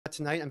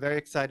Tonight, I'm very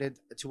excited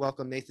to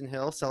welcome Nathan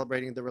Hill,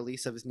 celebrating the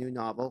release of his new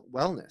novel,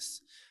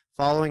 Wellness.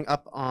 Following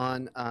up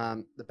on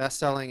the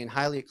best-selling and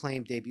highly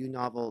acclaimed debut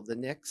novel, The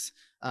Knicks,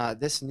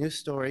 this new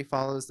story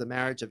follows the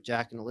marriage of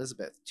Jack and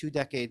Elizabeth, 2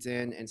 decades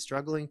in and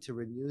struggling to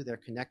renew their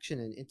connection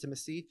and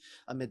intimacy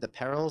amid the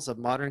perils of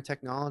modern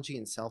technology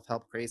and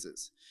self-help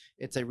crazes.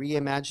 It's a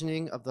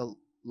reimagining of the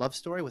love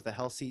story with a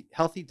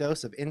healthy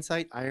dose of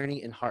insight,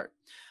 irony, and heart.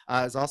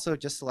 Is also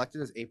just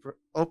selected as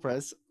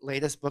Oprah's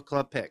latest book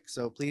club pick.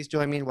 So please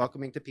join me in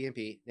welcoming to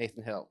P&P,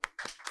 Nathan Hill.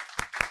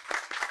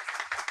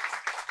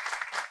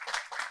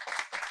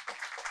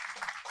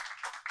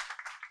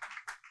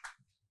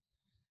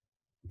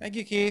 Thank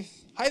you,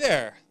 Keith. Hi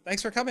there.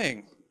 Thanks for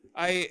coming.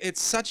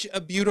 It's such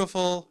a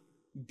beautiful,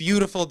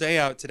 beautiful day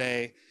out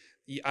today.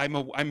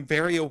 I'm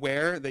very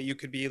aware that you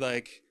could be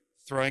like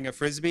throwing a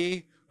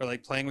frisbee or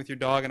like playing with your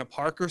dog in a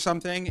park or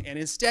something, and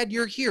instead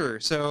you're here.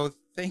 So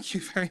thank you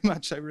very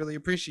much. I really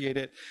appreciate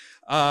it.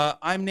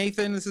 I'm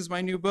Nathan. This is my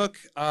new book,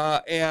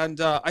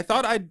 and I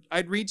thought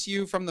I'd read to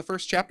you from the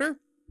first chapter,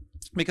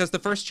 because the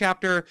first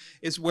chapter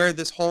is where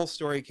this whole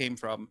story came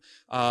from.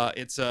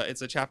 It's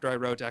a chapter I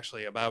wrote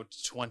actually about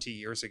 20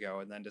 years ago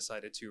and then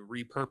decided to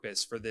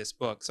repurpose for this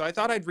book. So I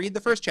thought I'd read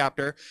the first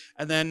chapter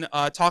and then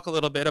talk a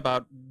little bit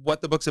about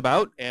what the book's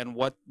about and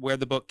where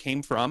the book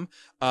came from,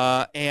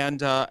 and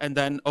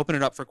then open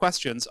it up for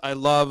questions. I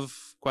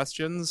love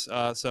questions,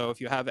 so if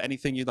you have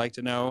anything you'd like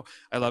to know,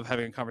 I love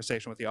having a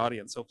conversation with the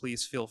audience, so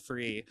please feel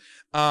free.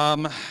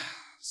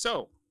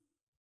 So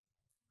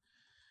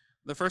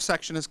the first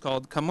section is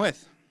called Come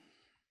With.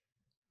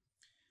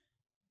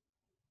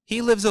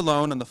 He lives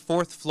alone on the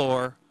 4th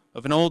floor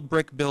of an old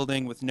brick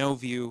building with no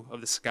view of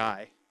the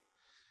sky.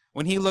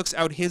 When he looks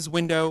out his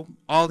window,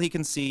 all he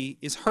can see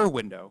is her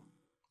window,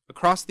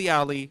 across the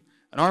alley,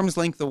 an arm's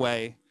length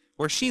away,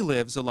 where she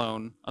lives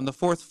alone on the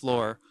 4th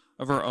floor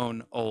of her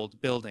own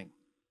old building.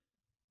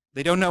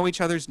 They don't know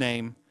each other's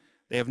name.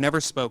 They have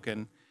never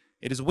spoken.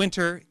 It is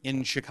winter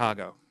in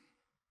Chicago.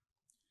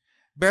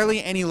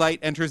 Barely any light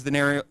enters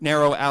the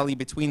narrow alley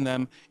between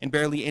them, and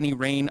barely any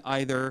rain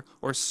either,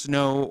 or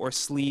snow, or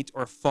sleet,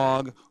 or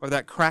fog, or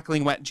that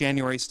crackling wet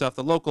January stuff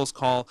the locals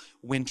call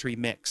wintry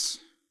mix.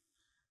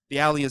 The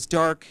alley is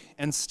dark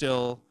and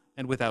still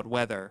and without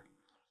weather.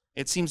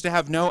 It seems to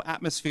have no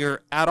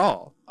atmosphere at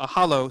all, a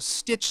hollow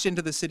stitched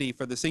into the city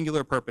for the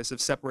singular purpose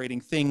of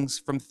separating things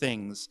from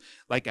things,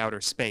 like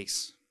outer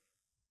space.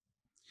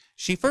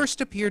 She first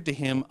appeared to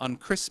him on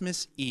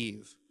Christmas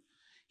Eve.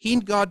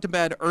 He'd gone to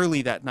bed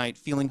early that night,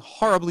 feeling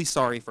horribly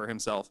sorry for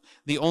himself,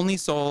 the only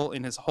soul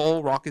in his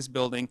whole raucous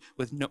building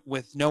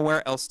with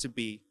nowhere else to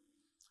be,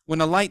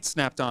 when a light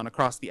snapped on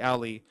across the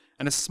alley,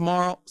 and a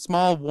small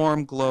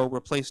warm glow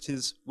replaced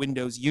his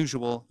window's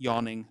usual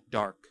yawning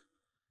dark.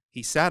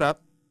 He sat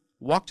up,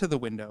 walked to the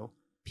window,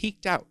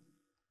 peeked out.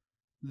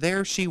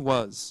 There she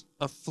was,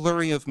 a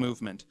flurry of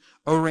movement,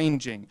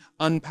 arranging,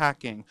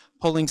 unpacking,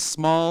 pulling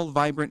small,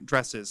 vibrant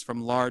dresses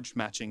from large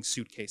matching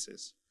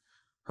suitcases.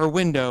 Her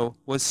window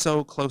was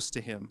so close to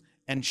him,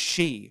 and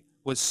she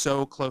was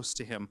so close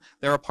to him,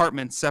 their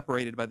apartment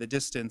separated by the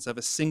distance of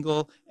a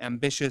single,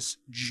 ambitious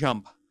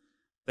jump,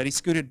 that he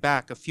scooted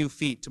back a few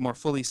feet to more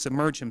fully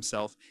submerge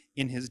himself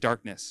in his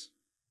darkness.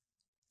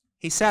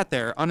 He sat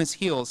there on his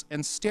heels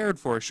and stared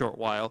for a short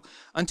while,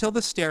 until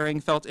the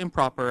staring felt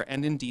improper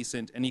and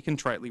indecent, and he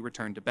contritely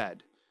returned to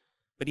bed.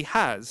 But he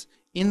has,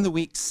 in the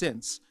weeks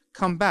since,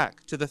 come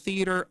back to the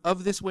theater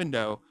of this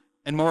window,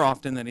 and more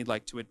often than he'd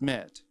like to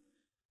admit.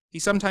 He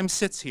sometimes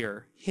sits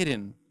here,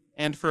 hidden,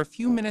 and for a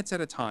few minutes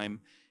at a time,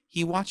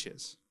 he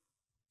watches.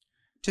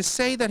 To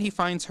say that he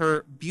finds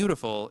her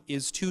beautiful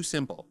is too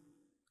simple.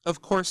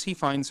 Of course he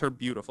finds her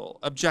beautiful,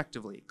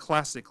 objectively,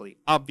 classically,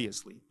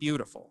 obviously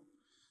beautiful.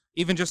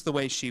 Even just the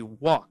way she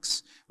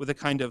walks, with a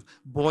kind of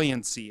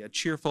buoyancy, a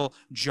cheerful,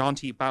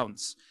 jaunty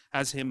bounce,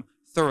 has him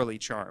thoroughly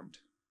charmed.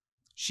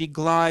 She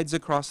glides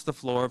across the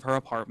floor of her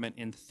apartment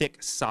in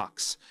thick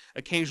socks,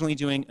 occasionally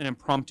doing an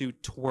impromptu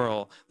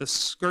twirl, the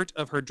skirt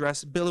of her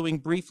dress billowing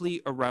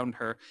briefly around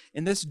her.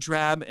 In this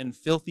drab and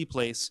filthy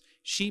place,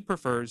 she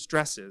prefers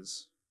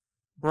dresses.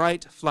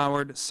 Bright,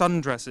 flowered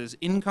sundresses,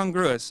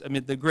 incongruous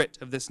amid the grit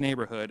of this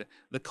neighborhood,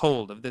 the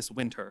cold of this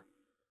winter.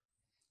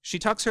 She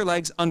tucks her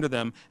legs under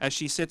them as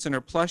she sits in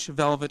her plush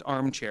velvet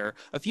armchair,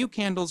 a few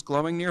candles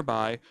glowing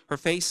nearby, her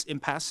face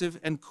impassive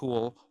and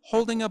cool,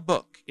 holding a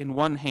book in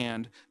one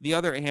hand, the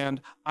other hand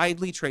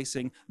idly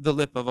tracing the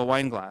lip of a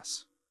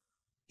wineglass.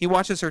 He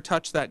watches her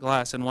touch that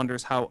glass and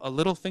wonders how a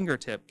little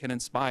fingertip can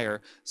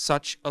inspire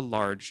such a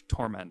large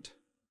torment.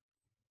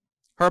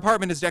 Her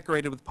apartment is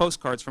decorated with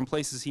postcards from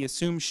places he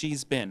assumes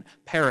she's been: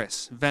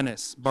 Paris,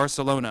 Venice,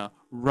 Barcelona,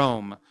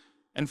 Rome,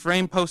 and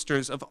framed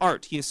posters of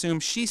art he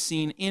assumes she's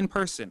seen in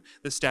person: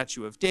 the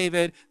Statue of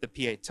David, the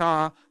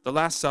Pietà, the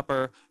Last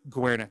Supper,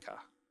 Guernica.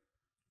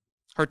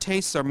 Her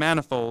tastes are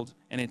manifold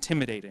and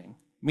intimidating.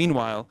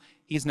 Meanwhile,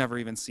 he's never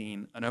even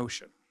seen an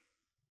ocean.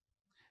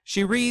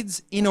 She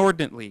reads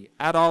inordinately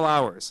at all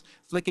hours,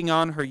 flicking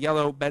on her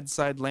yellow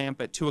bedside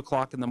lamp at 2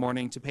 o'clock in the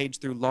morning to page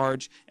through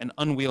large and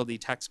unwieldy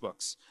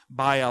textbooks,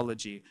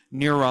 biology,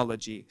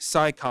 neurology,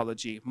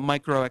 psychology,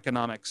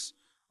 microeconomics,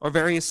 or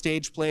various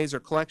stage plays or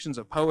collections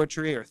of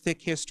poetry or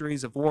thick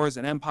histories of wars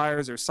and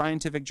empires or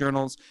scientific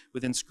journals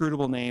with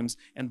inscrutable names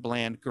and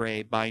bland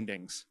gray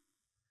bindings.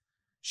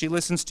 She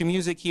listens to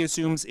music he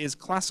assumes is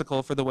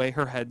classical for the way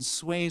her head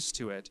sways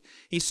to it.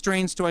 He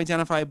strains to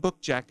identify book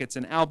jackets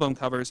and album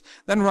covers,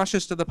 then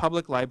rushes to the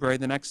public library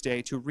the next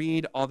day to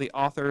read all the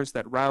authors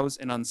that rouse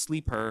and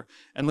unsleep her,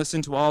 and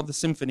listen to all the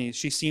symphonies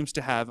she seems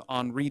to have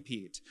on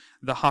repeat.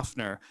 The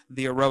Hofner,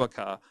 the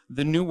Eroica,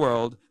 the New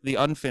World, the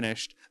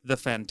Unfinished, the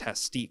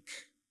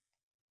Fantastique.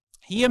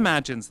 He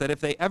imagines that if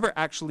they ever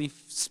actually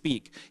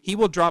speak, he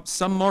will drop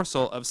some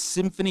morsel of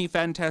symphony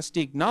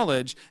fantastique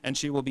knowledge and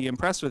she will be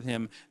impressed with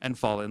him and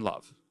fall in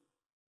love.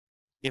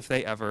 If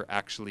they ever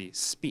actually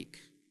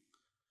speak.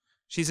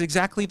 She's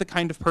exactly the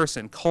kind of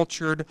person,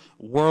 cultured,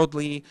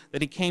 worldly,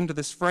 that he came to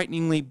this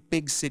frighteningly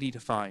big city to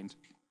find.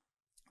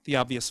 The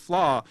obvious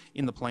flaw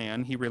in the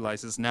plan, he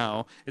realizes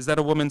now, is that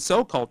a woman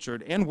so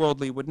cultured and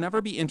worldly would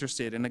never be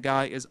interested in a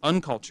guy as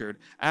uncultured,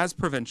 as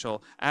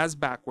provincial, as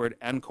backward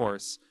and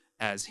coarse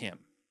as him.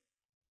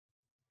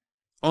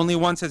 Only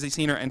once has he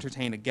seen her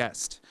entertain a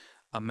guest,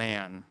 a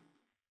man.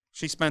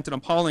 She spent an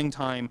appalling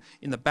time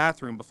in the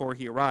bathroom before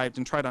he arrived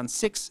and tried on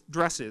 6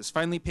 dresses,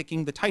 finally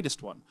picking the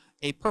tightest one,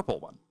 a purple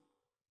one.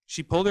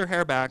 She pulled her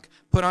hair back,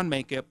 put on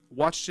makeup,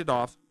 washed it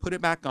off, put it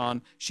back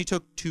on. She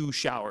took 2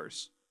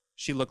 showers.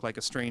 She looked like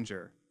a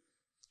stranger.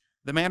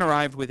 The man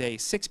arrived with a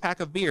 6-pack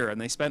of beer, and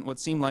they spent what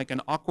seemed like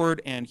an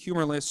awkward and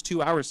humorless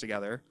 2 hours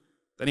together.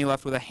 Then he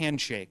left with a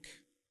handshake.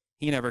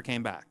 He never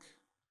came back.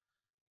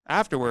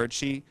 Afterward,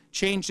 she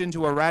changed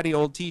into a ratty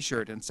old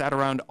t-shirt and sat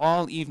around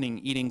all evening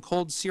eating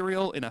cold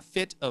cereal in a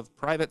fit of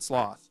private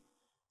sloth.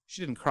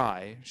 She didn't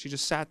cry. She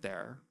just sat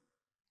there.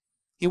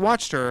 He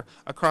watched her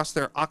across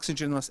their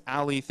oxygenless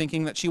alley,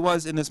 thinking that she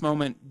was, in this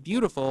moment,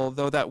 beautiful,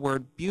 though that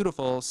word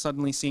beautiful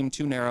suddenly seemed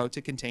too narrow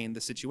to contain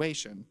the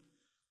situation.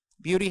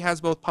 Beauty has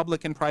both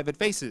public and private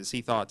faces,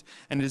 he thought,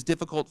 and it is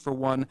difficult for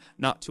one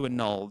not to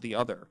annul the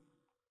other.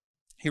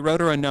 He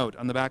wrote her a note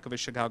on the back of a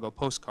Chicago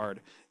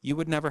postcard. "You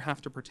would never have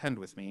to pretend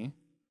with me."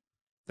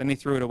 Then he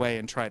threw it away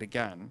and tried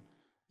again.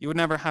 "You would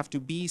never have to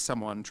be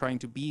someone trying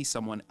to be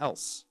someone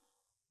else."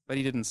 But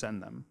he didn't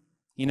send them.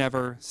 He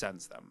never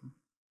sends them.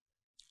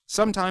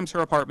 Sometimes her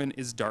apartment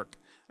is dark,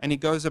 and he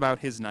goes about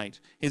his night,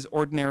 his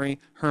ordinary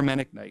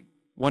hermetic night,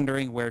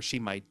 wondering where she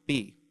might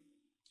be.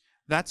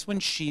 That's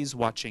when she's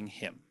watching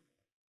him.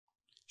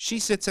 She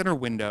sits at her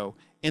window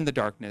in the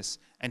darkness,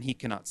 and he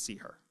cannot see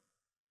her.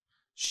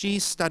 She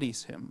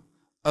studies him,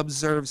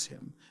 observes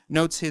him,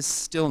 notes his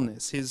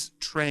stillness, his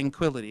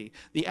tranquility,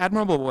 the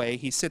admirable way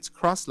he sits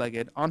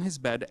cross-legged on his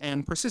bed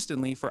and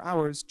persistently for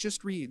hours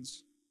just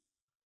reads.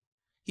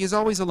 He is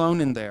always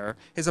alone in there,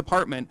 his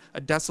apartment,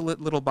 a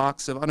desolate little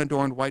box of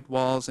unadorned white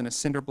walls and a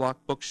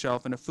cinder-block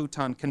bookshelf and a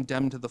futon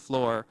condemned to the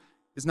floor,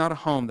 is not a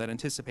home that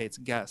anticipates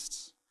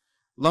guests.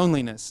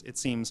 Loneliness, it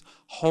seems,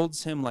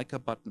 holds him like a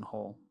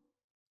buttonhole.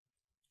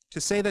 To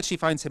say that she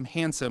finds him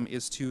handsome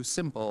is too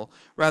simple.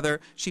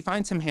 Rather, she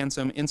finds him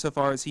handsome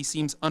insofar as he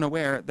seems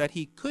unaware that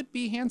he could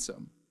be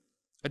handsome.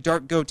 A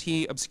dark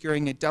goatee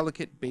obscuring a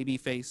delicate baby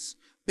face,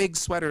 big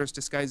sweaters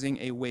disguising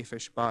a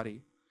waifish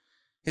body.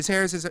 His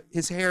hair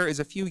is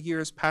a few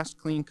years past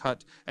clean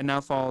cut and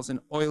now falls in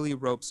oily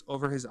ropes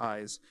over his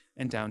eyes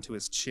and down to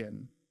his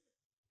chin.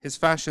 His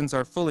fashions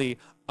are fully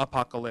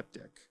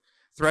apocalyptic.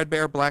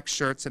 Threadbare black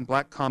shirts and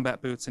black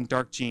combat boots and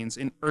dark jeans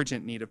in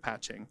urgent need of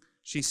patching.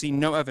 She's seen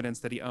no evidence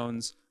that he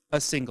owns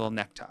a single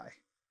necktie.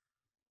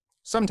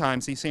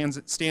 Sometimes he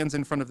stands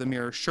in front of the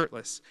mirror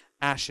shirtless,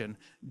 ashen,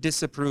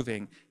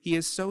 disapproving. He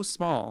is so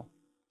small,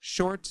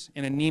 short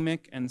and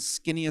anemic and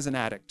skinny as an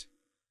addict.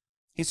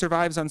 He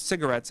survives on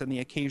cigarettes and the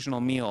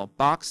occasional meal,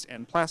 boxed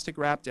and plastic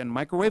wrapped and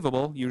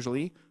microwavable,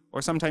 usually,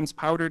 or sometimes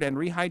powdered and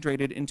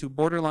rehydrated into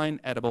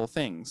borderline edible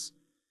things.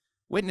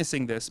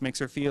 Witnessing this makes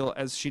her feel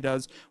as she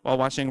does while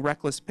watching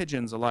reckless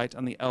pigeons alight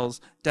on the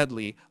L's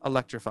deadly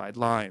electrified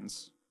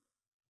lines.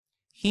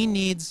 He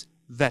needs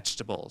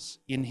vegetables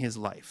in his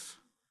life.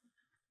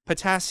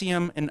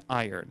 Potassium and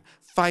iron,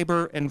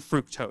 fiber and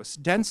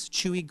fructose, dense,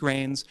 chewy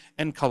grains,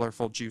 and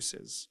colorful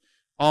juices.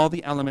 All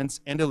the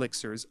elements and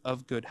elixirs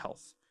of good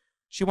health.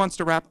 She wants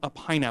to wrap a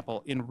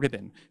pineapple in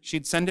ribbon.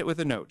 She'd send it with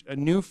a note, a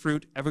new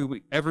fruit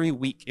every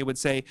week. It would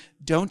say,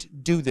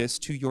 "Don't do this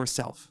to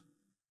yourself."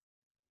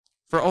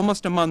 For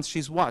almost a month,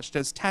 she's watched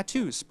as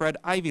tattoos spread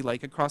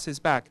ivy-like across his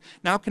back,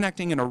 now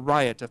connecting in a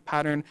riot of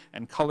pattern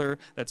and color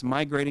that's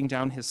migrating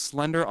down his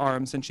slender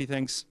arms, and she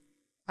thinks,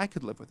 I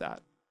could live with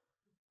that.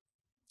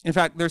 In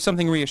fact, there's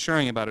something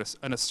reassuring about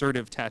an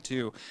assertive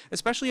tattoo,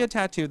 especially a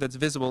tattoo that's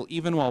visible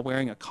even while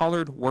wearing a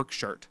collared work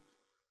shirt.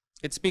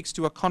 It speaks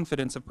to a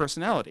confidence of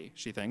personality,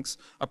 she thinks,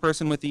 a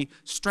person with the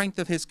strength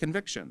of his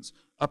convictions,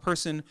 a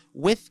person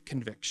with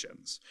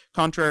convictions,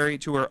 contrary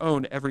to her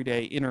own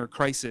everyday inner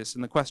crisis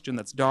and the question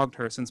that's dogged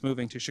her since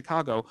moving to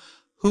Chicago,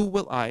 who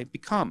will I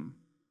become?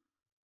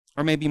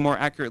 Or maybe more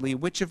accurately,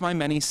 which of my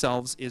many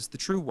selves is the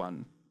true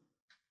one?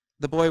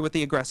 The boy with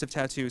the aggressive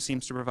tattoo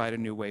seems to provide a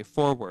new way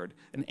forward,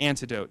 an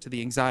antidote to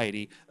the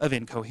anxiety of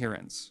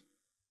incoherence.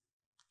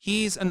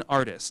 He's an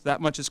artist,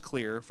 that much is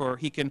clear, for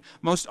he can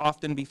most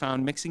often be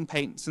found mixing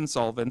paints and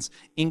solvents,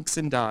 inks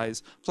and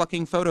dyes,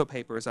 plucking photo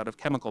papers out of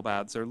chemical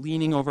baths, or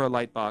leaning over a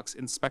light box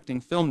inspecting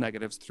film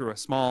negatives through a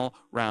small,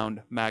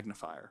 round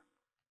magnifier.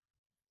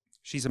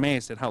 She's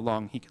amazed at how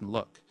long he can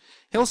look.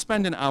 He'll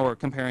spend an hour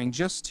comparing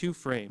just two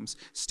frames,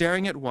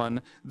 staring at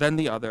one, then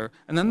the other,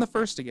 and then the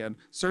first again,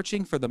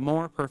 searching for the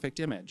more perfect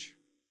image.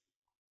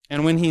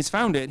 And when he's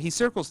found it, he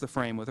circles the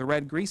frame with a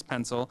red grease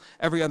pencil.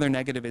 Every other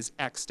negative is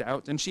X'd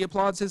out, and she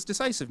applauds his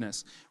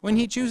decisiveness. When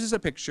he chooses a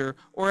picture,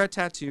 or a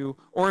tattoo,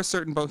 or a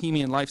certain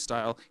bohemian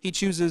lifestyle, he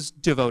chooses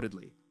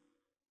devotedly.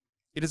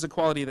 It is a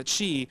quality that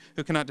she,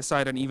 who cannot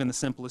decide on even the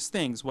simplest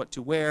things, what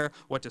to wear,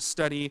 what to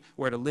study,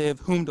 where to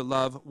live, whom to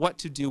love, what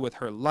to do with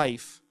her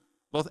life,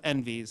 both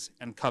envies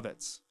and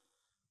covets.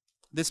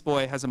 This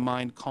boy has a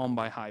mind calmed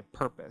by high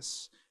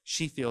purpose.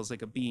 She feels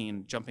like a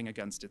bean jumping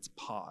against its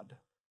pod.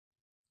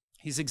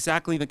 He's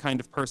exactly the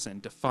kind of person,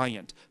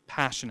 defiant,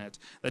 passionate,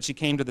 that she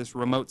came to this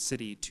remote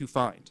city to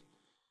find.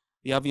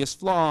 The obvious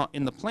flaw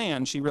in the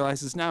plan, she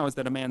realizes now, is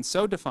that a man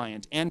so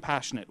defiant and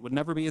passionate would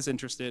never be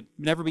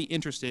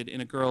interested in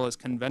a girl as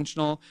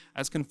conventional,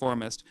 as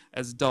conformist,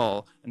 as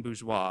dull and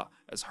bourgeois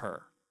as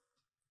her.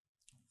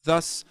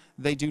 Thus,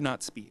 they do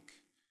not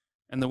speak,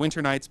 and the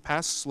winter nights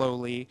pass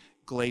slowly,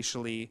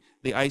 glacially,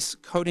 the ice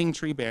coating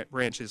tree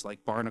branches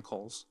like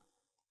barnacles.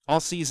 All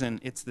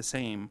season, it's the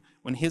same.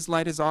 When his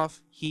light is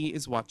off, he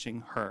is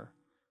watching her.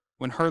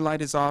 When her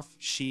light is off,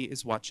 she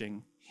is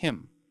watching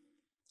him.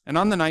 And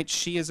on the night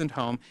she isn't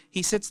home,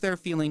 he sits there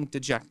feeling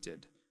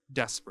dejected,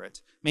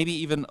 desperate, maybe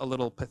even a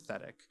little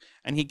pathetic.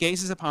 And he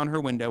gazes upon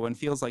her window and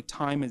feels like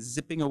time is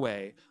zipping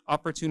away,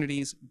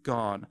 opportunities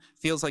gone,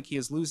 feels like he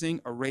is losing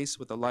a race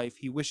with a life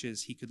he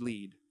wishes he could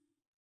lead.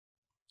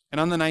 And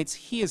on the nights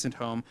he isn't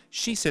home,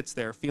 she sits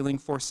there feeling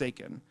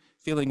forsaken,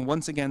 feeling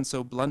once again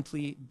so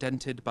bluntly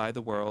dented by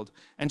the world,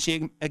 and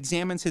she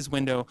examines his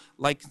window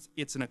like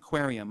it's an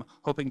aquarium,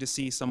 hoping to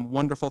see some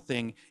wonderful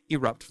thing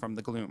erupt from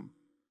the gloom.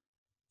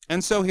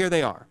 And so here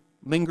they are,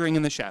 lingering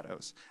in the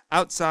shadows.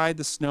 Outside,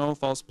 the snow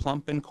falls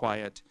plump and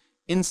quiet.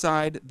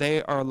 Inside,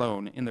 they are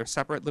alone in their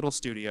separate little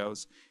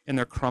studios, in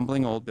their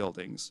crumbling old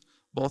buildings.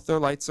 Both their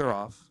lights are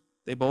off.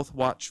 They both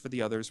watch for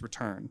the other's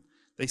return.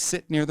 They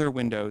sit near their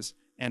windows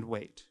and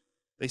wait.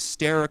 They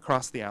stare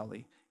across the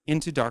alley,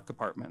 into dark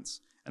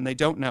apartments, and they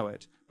don't know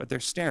it, but they're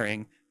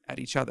staring at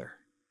each other.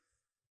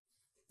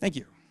 Thank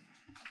you.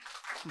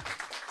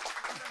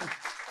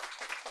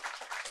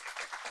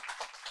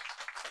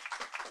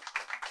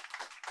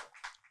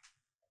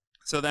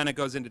 So then it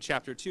goes into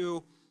chapter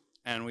 2,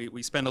 and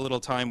we spend a little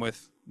time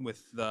with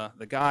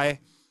the guy.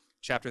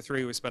 Chapter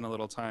 3, we spend a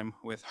little time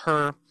with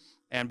her.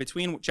 And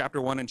between chapter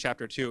 1 and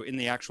chapter 2, in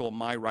the actual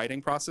my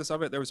writing process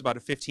of it, there was about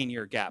a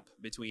 15-year gap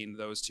between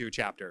those two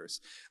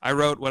chapters. I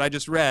wrote, what I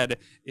just read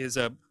is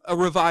a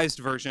revised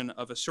version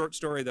of a short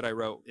story that I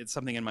wrote. It's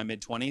something in my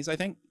mid-20s, I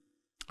think.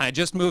 I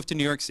just moved to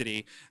New York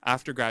City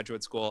after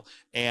graduate school,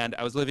 and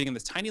I was living in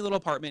this tiny little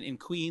apartment in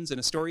Queens, in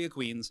Astoria,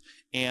 Queens,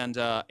 and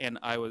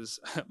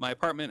my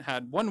apartment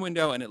had one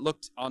window, and it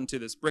looked onto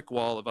this brick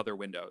wall of other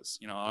windows,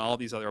 on all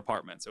these other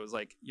apartments. It was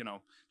like,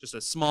 just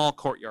a small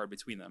courtyard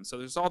between them. So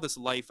there's all this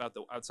life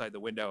outside the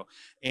window,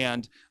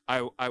 and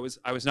I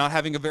was not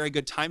having a very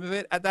good time of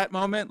it at that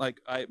moment. Like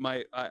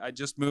I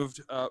just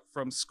moved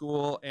from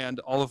school, and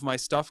all of my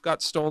stuff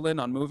got stolen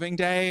on moving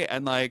day,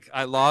 and like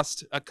I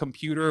lost a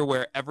computer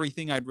where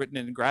everything I'd written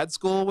in grad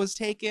school was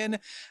taken,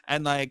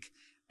 and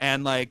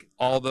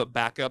all the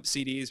backup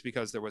CDs,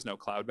 because there was no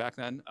cloud back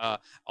then,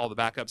 all the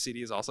backup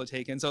CDs also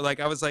taken. So like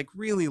I was like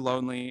really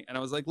lonely, and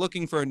I was like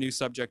looking for a new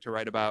subject to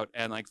write about,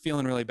 and like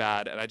feeling really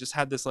bad. And I just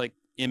had this like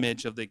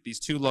image of these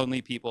two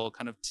lonely people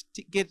kind of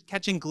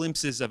catching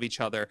glimpses of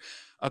each other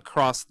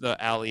across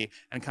the alley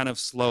and kind of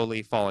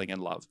slowly falling in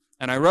love.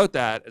 And I wrote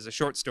that as a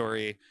short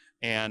story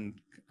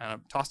and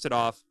tossed it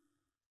off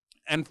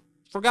and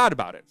forgot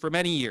about it for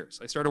many years.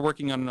 I started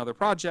working on another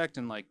project,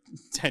 and like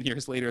 10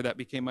 years later, that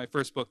became my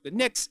first book, The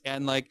Knicks.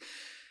 And like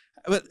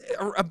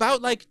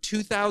about like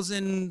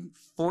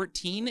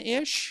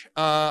 2014-ish,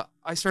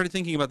 I started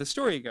thinking about the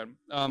story again.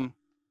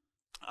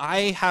 I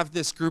have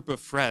this group of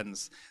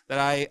friends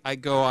that I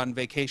go on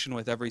vacation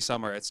with every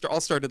summer. It all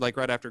started like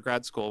right after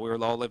grad school. We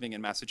were all living in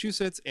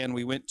Massachusetts, and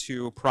we went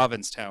to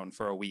Provincetown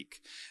for a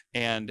week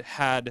and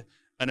had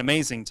an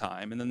amazing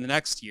time. And then the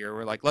next year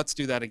we're like, let's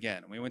do that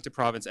again. And we went to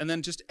Province, and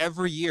then just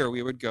every year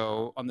we would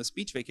go on this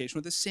beach vacation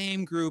with the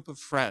same group of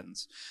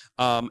friends.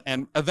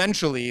 And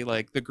eventually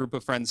like the group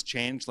of friends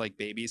changed, like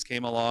babies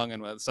came along,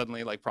 and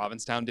suddenly like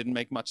Provincetown didn't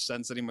make much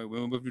sense anymore.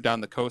 We moved down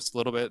the coast a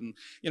little bit, and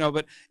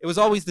but it was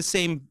always the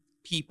same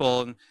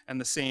people and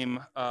the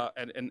same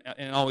and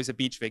always a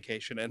beach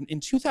vacation. And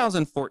in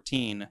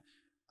 2014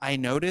 I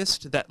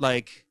noticed that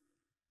like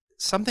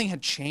something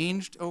had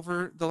changed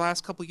over the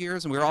last couple of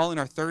years, and we were all in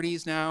our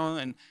 30s now,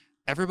 and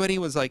everybody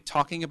was like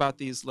talking about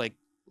these like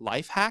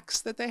life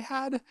hacks that they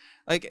had.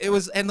 Like it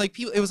was, and like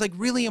people, it was like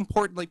really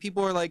important. Like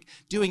people were like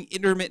doing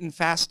intermittent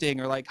fasting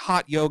or like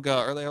hot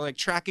yoga, or they're like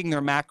tracking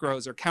their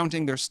macros or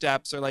counting their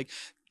steps, or like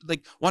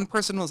one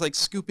person was like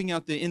scooping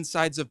out the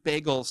insides of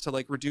bagels to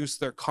like reduce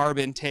their carb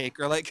intake,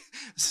 or like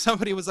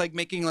somebody was like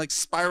making like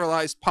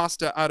spiralized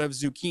pasta out of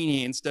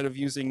zucchini instead of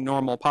using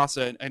normal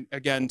pasta, and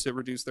again to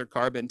reduce their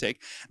carb intake.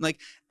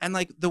 And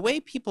like the way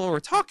people were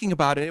talking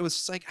about it, it was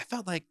just like I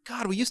felt like,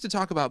 God, we used to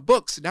talk about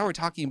books, now we're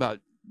talking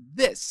about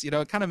this, you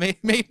know. It kind of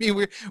made me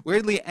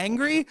weirdly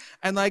angry,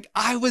 and like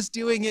I was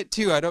doing it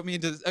too. I don't mean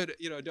to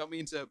don't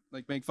mean to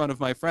like make fun of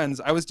my friends.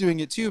 I was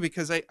doing it too,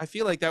 because I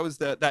feel like that was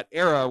that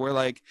era where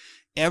like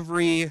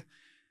every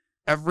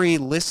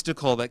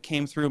listicle that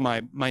came through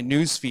my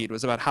news feed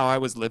was about how I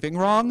was living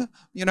wrong,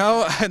 you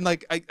know. And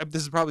like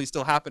this is probably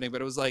still happening,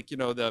 but it was like, you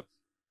know,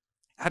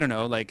 I don't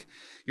know, like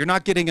you're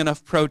not getting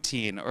enough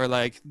protein, or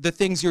like the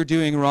things you're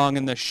doing wrong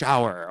in the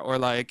shower, or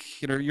like,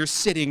 you know, you're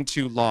sitting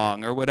too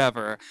long or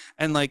whatever.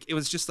 And like it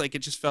was just like, it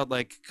just felt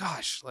like,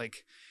 gosh,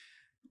 like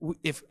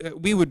if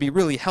we would be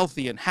really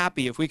healthy and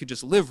happy if we could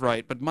just live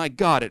right, but my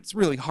God, it's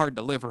really hard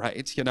to live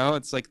right, you know.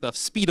 It's like the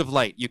speed of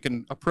light, you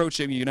can approach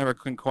it, you never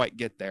can quite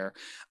get there.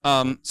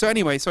 So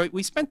anyway, so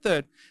we spent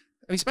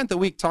the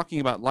week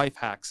talking about life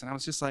hacks, and I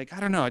was just like, I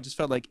don't know, I just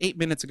felt like 8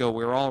 minutes ago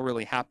we were all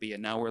really happy,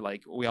 and now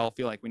we all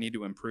feel like we need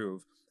to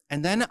improve.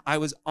 And then I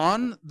was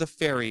on the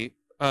ferry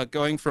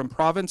going from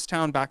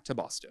Provincetown back to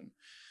Boston.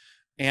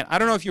 And I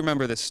don't know if you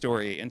remember this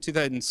story.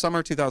 In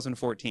summer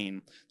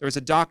 2014, there was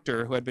a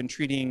doctor who had been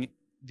treating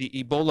the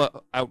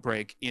Ebola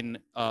outbreak in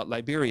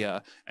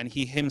Liberia, and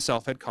he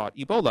himself had caught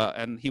Ebola,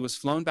 and he was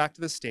flown back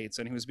to the States,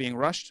 and he was being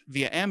rushed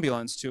via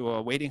ambulance to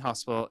a waiting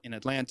hospital in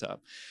Atlanta.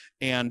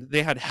 And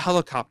they had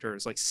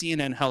helicopters, like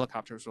CNN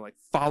helicopters were like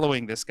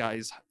following this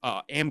guy's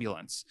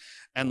ambulance.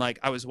 And like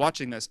I was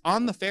watching this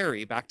on the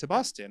ferry back to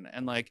Boston,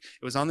 and like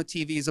it was on the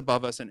TVs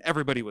above us, and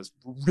everybody was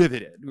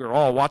riveted. We were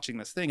all watching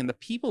this thing, and the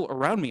people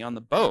around me on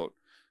the boat,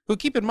 who,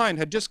 keep in mind,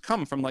 had just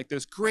come from like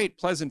this great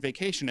pleasant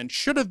vacation and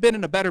should have been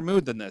in a better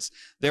mood than this,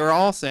 they were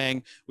all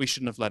saying, we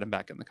shouldn't have let him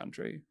back in the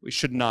country, we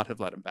should not have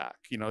let him back,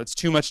 you know, it's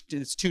too much,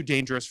 it's too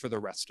dangerous for the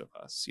rest of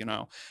us, you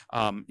know,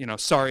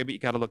 sorry, but you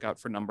got to look out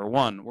for number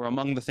one, were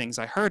among the things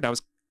I heard. I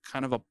was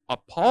kind of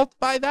appalled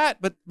by that,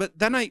 but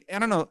then I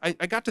don't know, I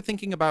got to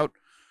thinking about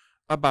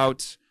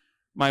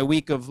my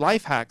week of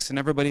life hacks and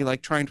everybody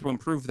like trying to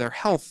improve their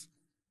health.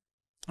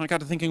 And I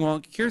got to thinking,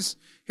 well, here's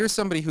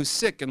somebody who's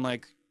sick, and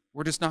like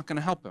we're just not going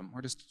to help him.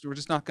 We're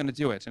just not going to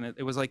do it. And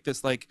it was like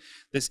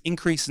this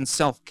increase in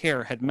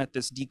self-care had met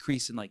this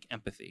decrease in like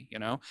empathy, you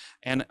know?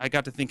 And I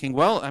got to thinking,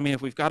 well, I mean,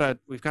 if we've got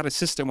a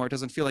system where it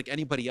doesn't feel like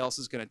anybody else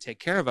is going to take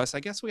care of us, I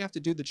guess we have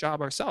to do the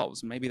job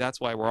ourselves. And maybe that's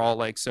why we're all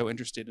like so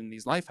interested in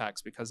these life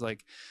hacks, because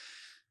like,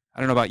 I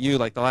don't know about you,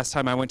 like the last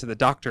time I went to the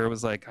doctor, it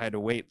was like I had to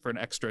wait for an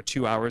extra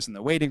 2 hours in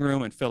the waiting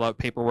room and fill out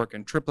paperwork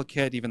in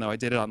triplicate, even though I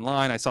did it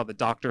online. I saw the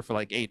doctor for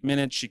like 8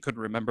 minutes. She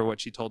couldn't remember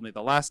what she told me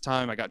the last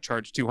time. I got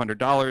charged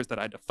 $200 that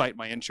I had to fight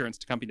my insurance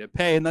company to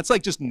pay. And that's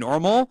like just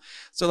normal.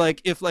 So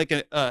like if like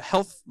a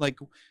health like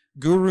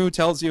guru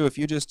tells you if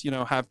you just, you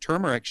know, have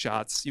turmeric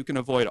shots, you can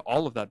avoid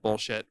all of that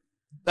bullshit,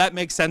 that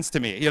makes sense to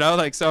me, you know,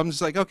 like, so I'm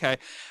just like, okay.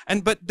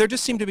 But there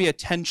just seemed to be a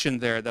tension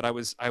there that I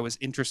was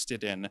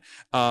interested in,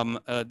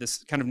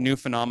 this kind of new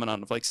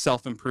phenomenon of like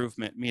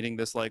self-improvement meeting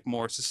this like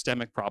more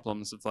systemic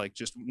problems of like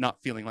just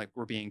not feeling like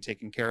we're being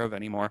taken care of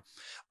anymore.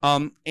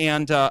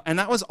 And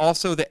that was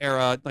also the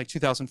era, like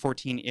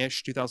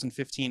 2014-ish,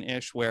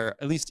 2015-ish, where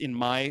at least in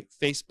my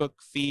Facebook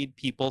feed,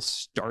 people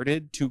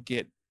started to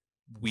get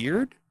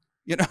weird.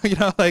 You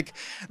know, like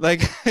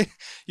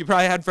you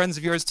probably had friends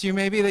of yours too,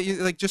 maybe, that you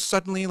like just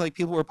suddenly like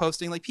people were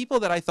posting, like people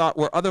that I thought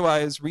were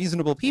otherwise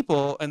reasonable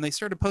people, and they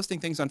started posting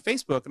things on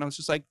Facebook, and I was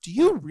just like, do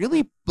you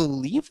really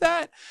believe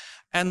that?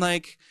 And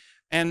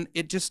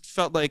it just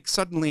felt like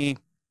suddenly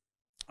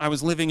I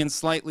was living in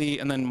slightly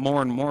and then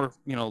more and more,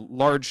 you know,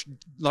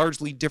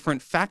 largely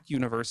different fact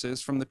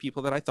universes from the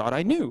people that I thought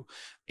I knew.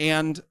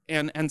 And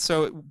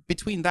so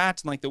between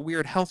that and like the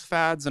weird health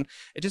fads, and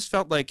it just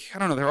felt like, I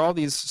don't know, there are all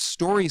these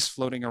stories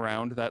floating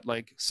around that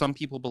like some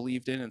people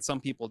believed in and some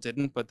people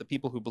didn't, but the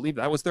people who believed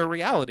that was their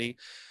reality.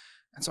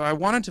 And so I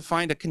wanted to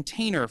find a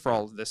container for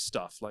all of this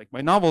stuff. Like my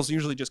novels are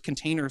usually just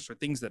containers for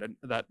things that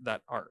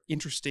are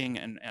interesting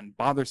and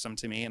bothersome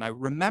to me. And I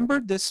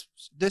remembered this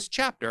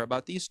chapter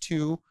about these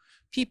two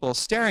people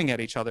staring at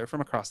each other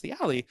from across the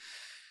alley.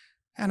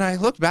 And I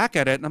looked back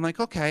at it and I'm like,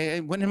 okay,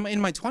 when in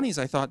my 20s,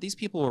 I thought these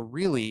people were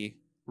really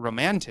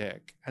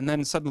romantic. And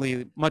then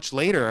suddenly much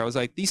later, I was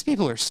like, these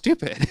people are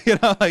stupid, you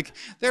know, like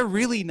they're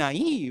really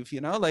naive, you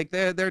know, like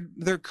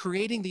they're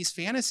creating these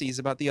fantasies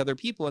about the other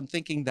people and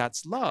thinking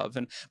that's love.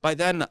 And by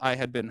then I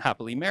had been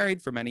happily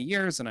married for many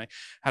years, and I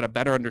had a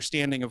better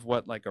understanding of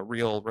what like a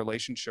real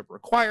relationship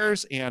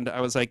requires. And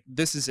I was like,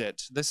 this is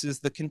it. This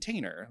is the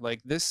container.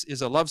 Like this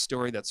is a love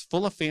story that's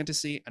full of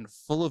fantasy and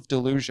full of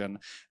delusion.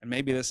 And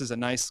maybe this is a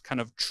nice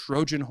kind of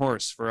Trojan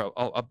horse for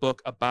a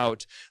book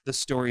about the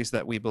stories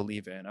that we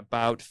believe in,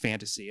 about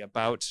fantasy,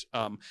 about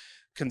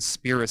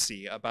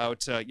conspiracy,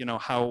 about you know,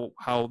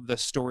 how the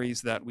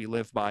stories that we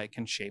live by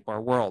can shape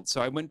our world.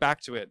 So I went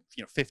back to it,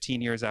 you know,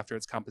 15 years after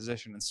its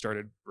composition and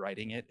started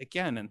writing it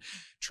again and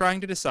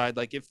trying to decide,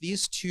 like, if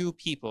these two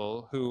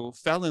people who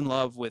fell in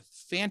love with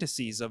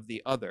fantasies of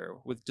the other,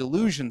 with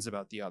delusions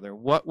about the other,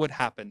 what would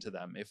happen to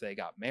them if they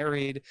got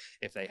married,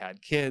 if they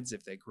had kids,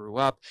 if they grew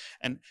up,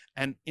 and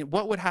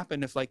what would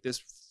happen if, like, this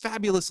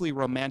fabulously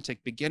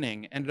romantic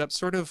beginning ended up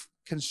sort of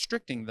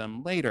constricting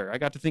them later. I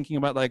got to thinking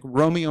about, like,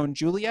 Romeo and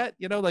Juliet,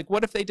 you know, like,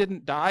 what if they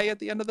didn't die at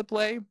the end of the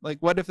play? Like,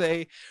 what if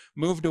they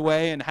moved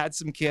away and had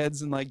some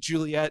kids, and, like,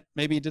 Juliet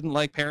maybe didn't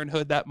like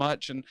parenthood that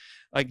much, and,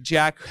 like,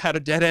 Jack had a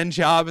dead end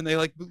job, and they,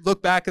 like,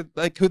 look back at,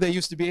 like, who they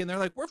used to be, and they're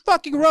like, we're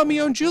fucking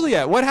Romeo and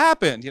Juliet, what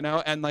happened, you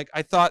know? And, like,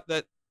 I thought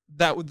that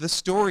the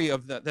story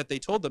of that they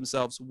told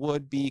themselves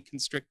would be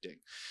constricting.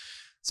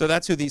 So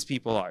that's who these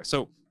people are.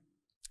 So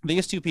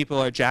these two people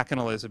are Jack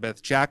and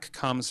Elizabeth. Jack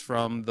comes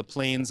from the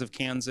plains of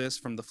Kansas,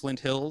 from the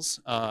Flint Hills,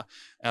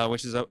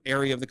 which is an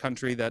area of the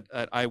country that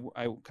I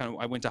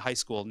went to high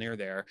school near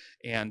there,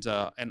 and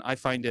I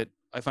find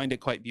it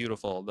quite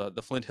beautiful.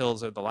 The Flint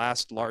Hills are the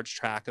last large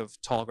tract of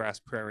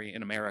tallgrass prairie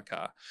in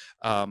America,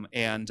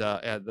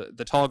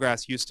 the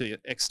tallgrass used to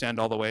extend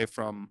all the way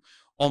from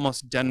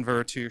almost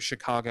Denver to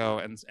Chicago,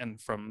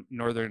 and from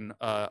northern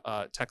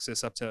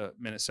Texas up to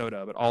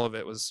Minnesota, but all of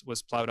it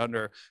was plowed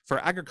under for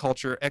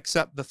agriculture,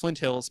 except the Flint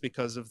Hills,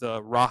 because of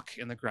the rock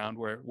in the ground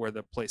where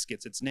the place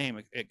gets its name.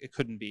 It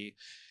couldn't be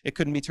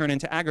turned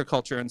into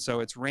agriculture, and so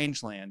it's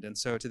rangeland. And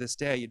so to this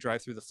day, you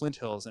drive through the Flint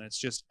Hills, and it's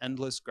just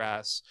endless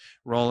grass,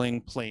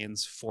 rolling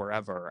plains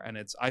forever. And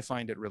I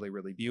find it really,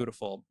 really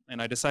beautiful. And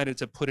I decided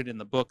to put it in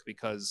the book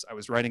because I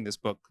was writing this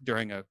book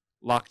during a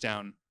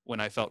lockdown when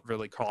I felt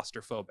really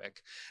claustrophobic.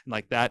 And,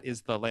 like, that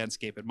is the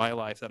landscape in my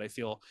life that I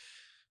feel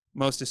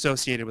most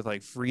associated with,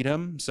 like,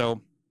 freedom.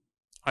 So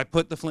I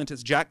put the Flint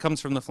Hills. Jack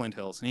comes from the Flint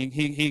Hills, and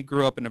he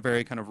grew up in a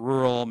very kind of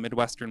rural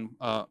Midwestern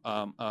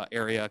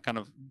area, kind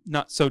of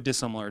not so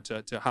dissimilar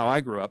to how I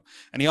grew up.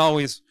 And he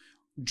always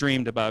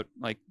dreamed about,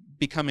 like,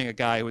 becoming a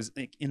guy who was,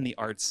 like, in the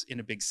arts in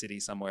a big city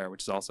somewhere,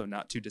 which is also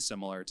not too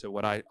dissimilar to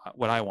what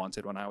I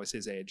wanted when I was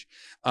his age.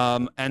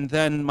 And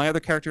then my other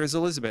character is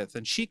Elizabeth,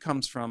 and she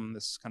comes from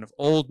this kind of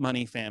old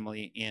money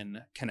family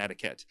in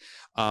Connecticut,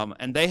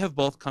 and they have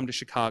both come to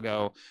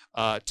Chicago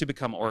to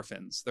become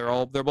orphans.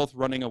 They're both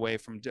running away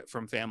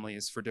from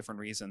families for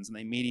different reasons, and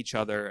they meet each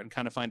other and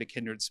kind of find a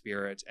kindred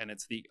spirit. And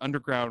it's the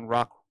underground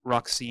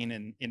rock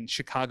scene in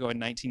Chicago in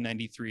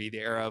 1993, the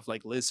era of,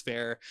 like, Liz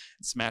Phair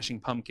and Smashing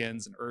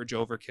Pumpkins and Urge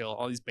Overkill,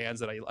 all these bands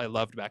that I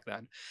loved back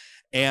then.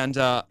 And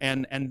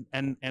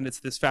it's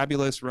this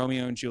fabulous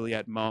Romeo and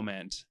Juliet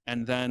moment.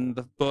 And then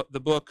the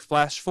book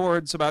flash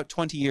forwards about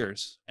 20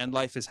 years, and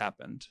life has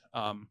happened.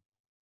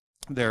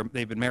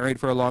 They've been married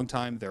for a long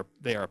time.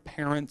 They are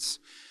parents.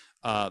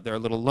 They're a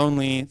little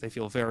lonely. They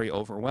feel very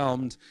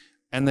overwhelmed,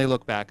 and they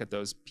look back at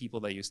those people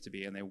they used to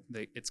be, and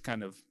it's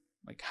kind of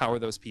like, how are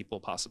those people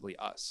possibly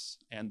us?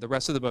 And the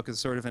rest of the book is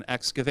sort of an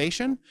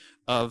excavation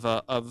of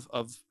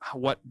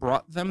what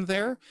brought them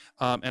there,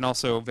 and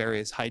also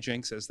various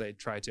hijinks as they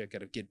try to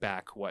get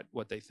back what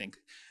they think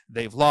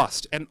they've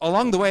lost. And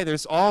along the way,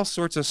 there's all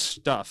sorts of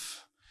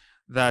stuff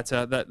that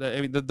I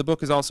mean, the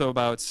book is also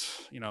about,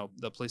 you know,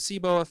 the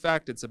placebo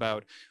effect. It's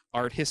about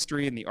art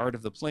history and the art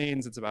of the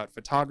plains. It's about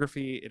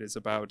photography. It is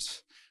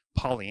about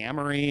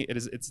polyamory.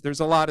 There's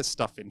a lot of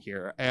stuff in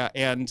here,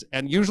 and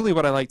usually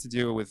what I like to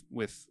do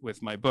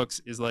with my books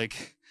is,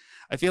 like,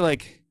 I feel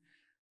like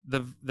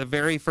the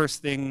very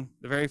first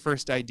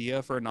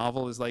idea for a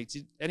novel is, like,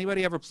 did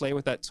anybody ever play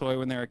with that toy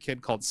when they were a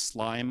kid called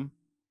slime?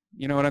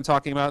 You know what I'm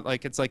talking about?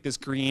 Like, it's like this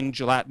green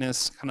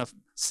gelatinous kind of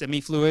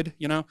semi-fluid,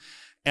 you know?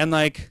 And,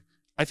 like,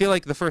 I feel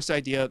like the first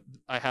idea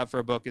I have for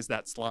a book is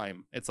that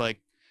slime. It's,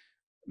 like,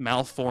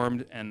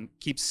 malformed and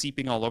keeps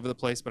seeping all over the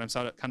place, but I'm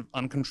sort of kind of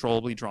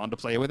uncontrollably drawn to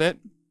play with it.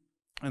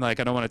 And,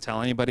 like, I don't want to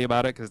tell anybody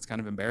about it because it's kind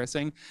of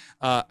embarrassing.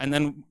 And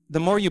then the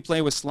more you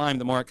play with slime,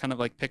 the more it kind of,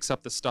 like, picks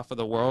up the stuff of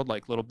the world,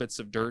 like little bits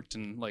of dirt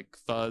and, like,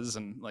 fuzz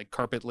and, like,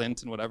 carpet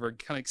lint and whatever,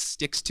 kind of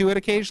sticks to it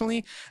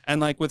occasionally.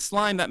 And, like, with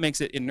slime, that makes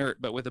it inert.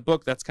 But with a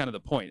book, that's kind of the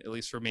point, at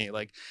least for me.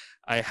 Like,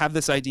 I have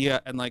this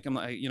idea, and, like,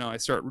 I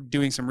start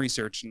doing some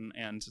research, and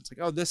it's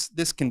like, oh,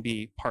 this can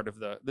be part of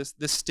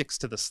this sticks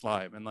to the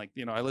slime. And, like,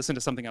 you know, I listen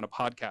to something on a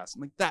podcast,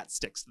 and, like, that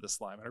sticks to the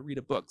slime. And I read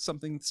a book,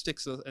 something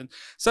sticks to, and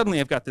suddenly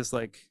I've got this,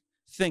 like,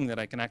 thing that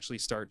I can actually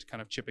start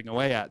kind of chipping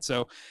away at.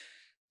 So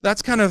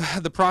that's kind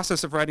of the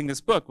process of writing this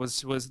book,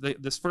 was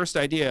this first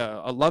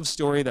idea, a love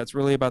story that's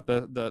really about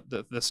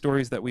the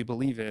stories that we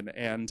believe in,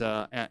 and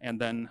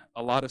then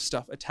a lot of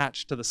stuff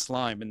attached to the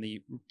slime in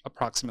the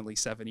approximately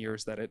 7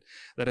 years that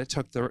it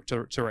took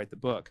to write the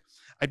book.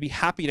 I'd be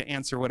happy to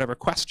answer whatever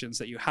questions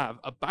that you have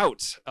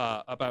about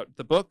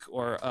the book,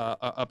 or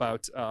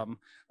about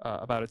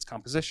its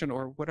composition,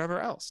 or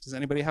whatever else. Does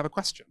anybody have a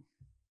question?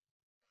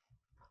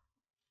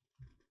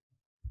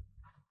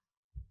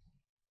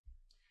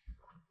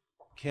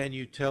 Can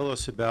you tell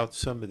us about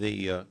some of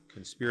the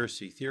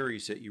conspiracy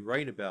theories that you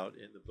write about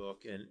in the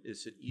book? And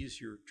is it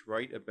easier to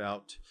write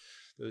about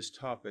those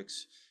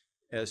topics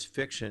as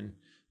fiction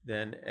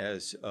than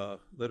as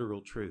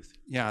literal truth?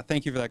 Yeah,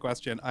 thank you for that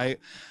question.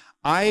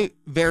 I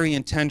very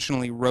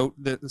intentionally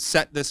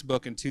set this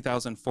book in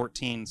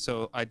 2014,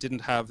 so I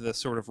didn't have the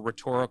sort of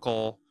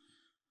rhetorical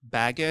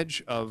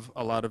baggage of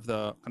a lot of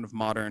the kind of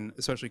modern,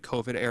 especially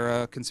COVID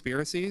era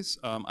conspiracies.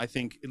 I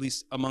think at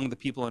least among the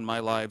people in my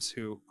lives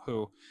who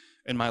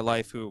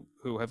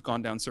have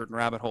gone down certain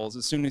rabbit holes,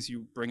 as soon as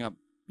you bring up,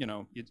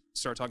 you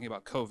start talking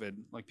about COVID,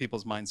 like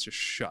people's minds just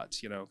shut,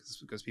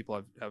 because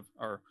people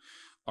have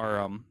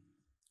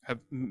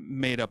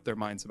made up their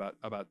minds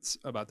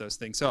about those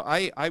things. So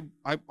I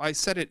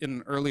said it in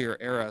an earlier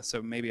era, so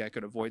maybe I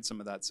could avoid some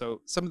of that. So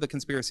some of the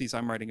conspiracies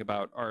I'm writing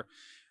about are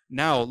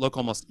now look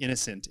almost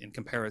innocent in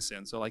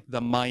comparison. So like the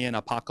Mayan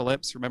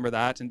apocalypse, remember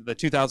that? And the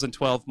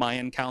 2012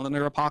 Mayan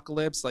calendar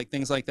apocalypse, like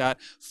things like that.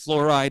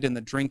 Fluoride in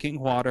the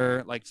drinking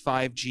water, like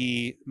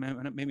 5G,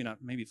 maybe not,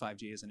 maybe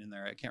 5G isn't in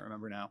there, I can't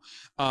remember now.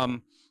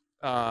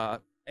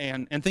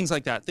 And things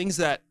like that, things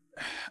that,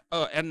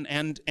 and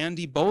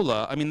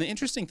Ebola. I mean, the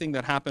interesting thing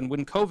that happened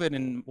when COVID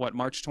in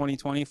March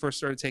 2020 first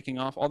started taking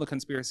off, all the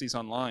conspiracies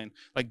online,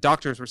 like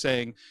doctors were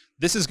saying,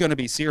 this is going to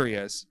be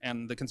serious.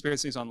 And the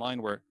conspiracies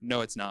online were,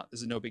 no, it's not.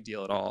 This is no big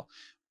deal at all.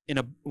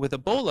 With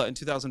Ebola in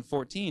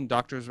 2014,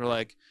 doctors were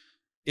like,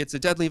 it's a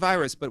deadly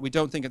virus, but we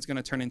don't think it's going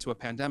to turn into a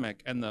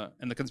pandemic. And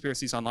the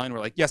conspiracies online were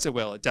like, yes, it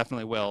will. It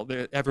definitely will.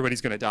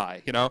 Everybody's going to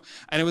die,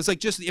 And it was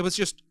like,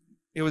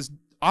 it was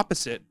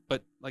opposite,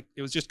 but like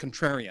it was just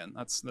contrarian.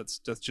 That's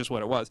just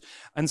what it was.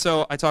 And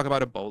so I talk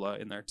about Ebola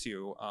in there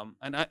too.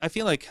 And I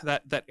feel like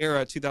that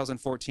era,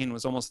 2014,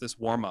 was almost this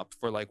warm up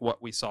for like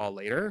what we saw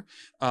later.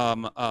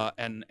 And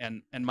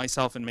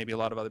myself and maybe a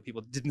lot of other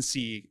people didn't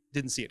see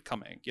it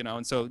coming,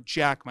 And so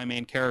Jack, my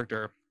main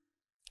character,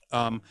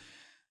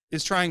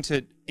 is trying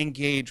to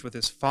engage with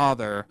his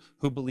father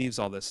who believes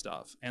all this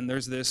stuff. And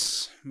there's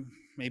this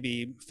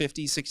maybe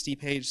 50, 60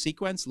 page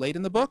sequence late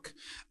in the book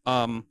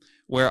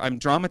where I'm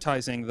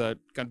dramatizing the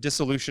kind of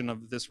dissolution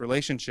of this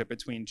relationship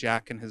between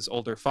Jack and his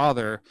older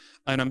father.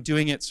 And I'm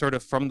doing it sort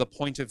of from the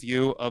point of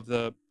view of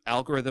the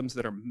algorithms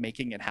that are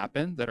making it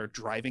happen, that are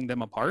driving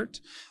them apart.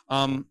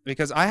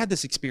 Because I had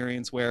this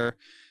experience where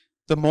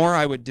the more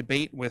I would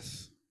debate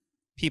with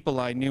people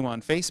I knew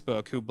on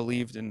Facebook who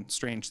believed in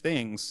strange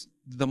things,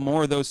 the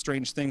more those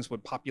strange things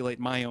would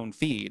populate my own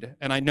feed.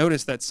 And I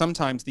noticed that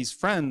sometimes these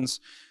friends,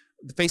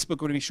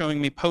 Facebook would be showing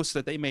me posts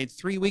that they made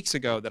 3 weeks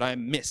ago that I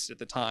missed at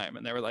the time.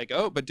 And they were like,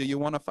 oh, but do you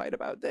want to fight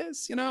about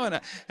this? And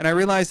I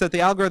realized that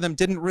the algorithm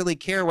didn't really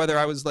care whether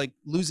I was like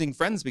losing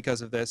friends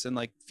because of this and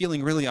like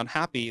feeling really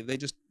unhappy.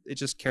 It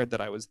just cared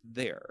that I was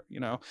there,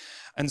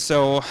 And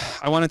so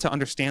I wanted to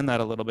understand that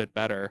a little bit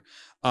better.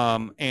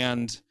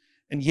 And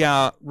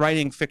yeah,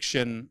 writing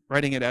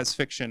it as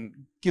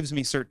fiction gives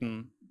me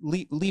certain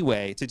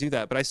leeway to do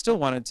that, but I still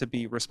wanted to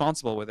be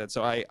responsible with it.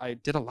 So I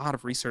did a lot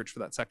of research for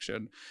that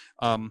section.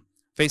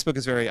 Facebook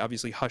is very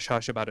obviously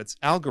hush-hush about its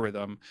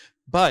algorithm,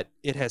 but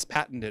it has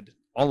patented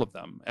all of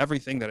them.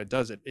 Everything that it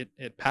does,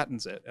 it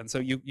patents it. And so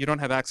you don't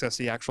have access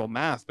to the actual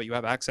math, but you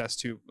have access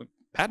to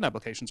patent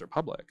applications are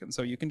public. And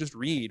so you can just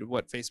read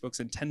what Facebook's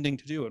intending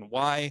to do and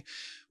why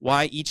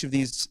each of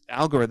these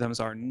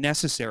algorithms are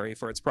necessary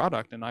for its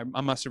product. And I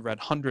must have read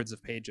hundreds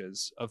of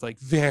pages of like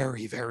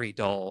very, very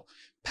dull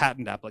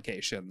patent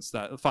applications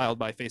that filed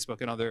by Facebook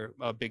and other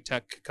big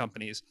tech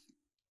companies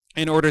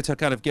in order to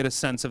kind of get a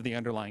sense of the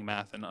underlying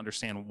math and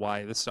understand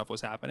why this stuff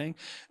was happening.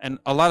 And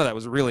a lot of that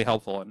was really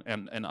helpful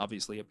and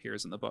obviously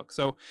appears in the book.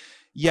 So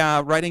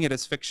yeah, writing it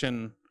as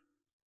fiction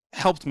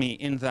helped me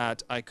in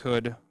that I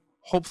could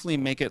hopefully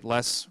make it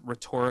less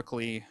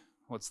rhetorically,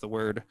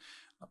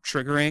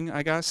 triggering,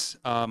 I guess,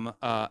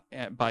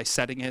 by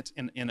setting it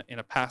in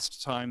a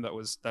past time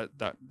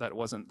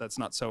that's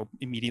not so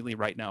immediately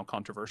right now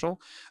controversial,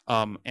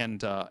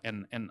 and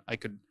I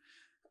could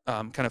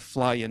kind of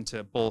fly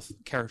into both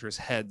characters'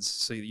 heads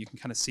so you can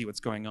kind of see what's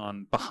going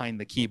on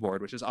behind the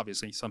keyboard, which is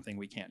obviously something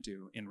we can't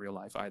do in real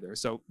life either.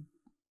 So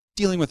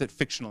dealing with it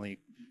fictionally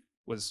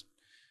was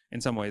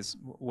in some ways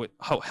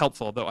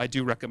helpful, though I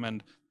do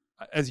recommend,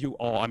 as you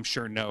all I'm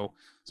sure know,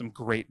 some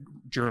great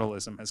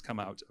journalism has come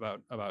out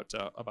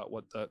about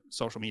what the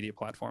social media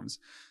platforms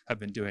have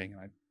been doing,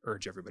 and I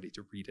urge everybody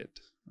to read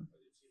it.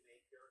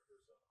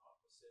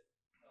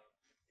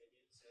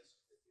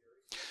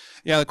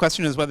 Yeah, the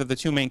question is whether the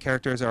two main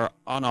characters are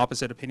on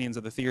opposite opinions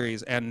of the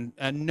theories, and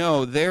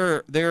no,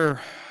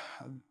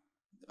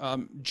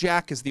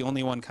 Jack is the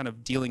only one kind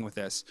of dealing with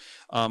this.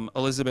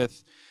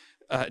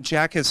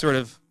 Jack has sort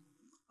of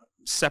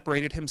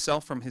separated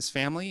himself from his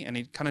family, and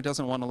he kind of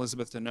doesn't want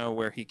Elizabeth to know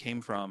where he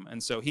came from,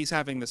 and so he's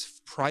having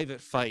this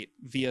private fight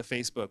via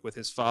Facebook with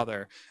his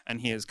father,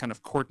 and he has kind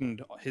of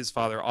cordoned his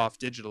father off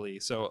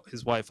digitally, so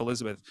his wife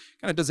Elizabeth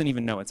kind of doesn't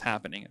even know it's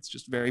happening. It's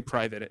just very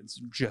private.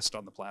 It's just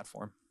on the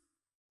platform.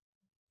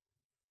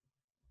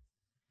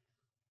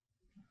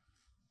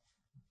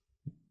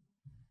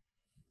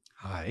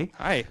 Hi.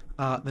 Hi.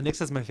 The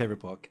Knicks is my favorite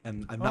book,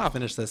 and I've not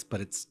finished this,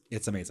 but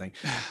it's amazing.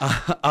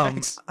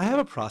 Thanks. I have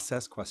a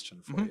process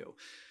question for you.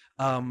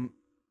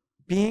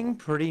 Being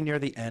pretty near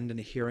the end and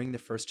hearing the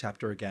first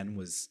chapter again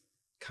was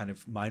kind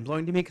of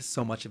mind-blowing to me because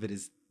so much of it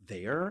is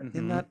there in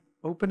Mhm. that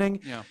opening.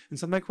 Yeah. And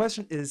so my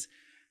question is,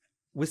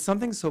 with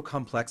something so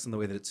complex in the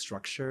way that it's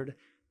structured,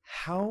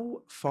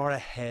 how far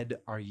ahead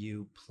are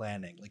you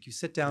planning? Like you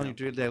sit down, Yeah. you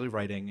do your daily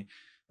writing,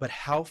 but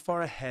how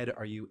far ahead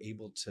are you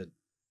able to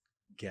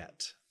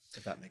get,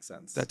 if that makes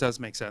sense? That does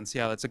make sense.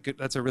 Yeah,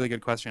 that's a really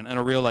good question, and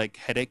a real like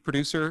headache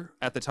producer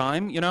at the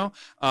time.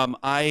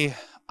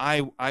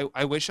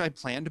 I wish I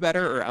planned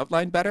better or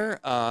outlined better.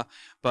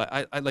 But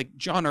I like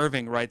John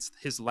Irving writes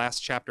his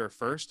last chapter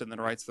first, and then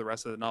writes the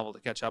rest of the novel to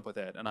catch up with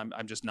it. And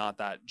I'm just not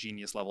that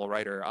genius level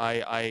writer.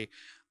 I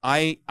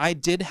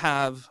did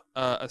have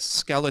a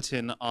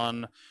skeleton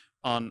on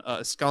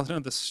a skeleton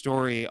of the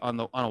story on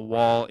a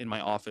wall in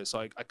my office. So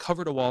I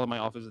covered a wall in my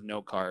office with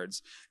note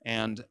cards,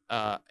 and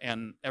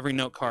every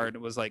note card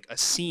was like a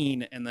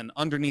scene, and then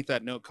underneath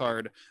that note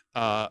card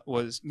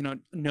was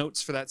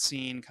notes for that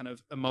scene, kind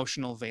of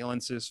emotional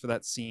valences for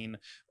that scene,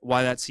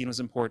 why that scene was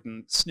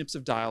important, snips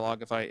of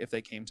dialogue if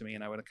they came to me,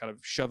 and I would kind of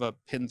shove a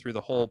pin through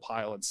the whole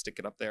pile and stick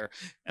it up there,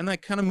 and I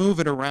kind of move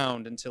it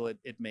around until it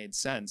made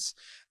sense.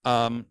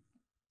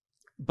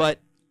 But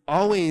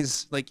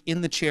always like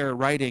in the chair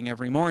writing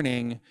every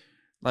morning,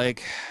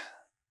 like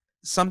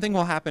something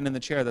will happen in the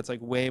chair that's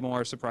like way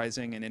more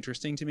surprising and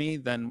interesting to me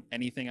than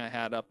anything I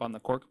had up on the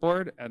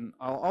corkboard, and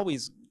I'll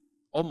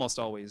almost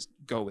always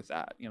go with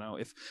that.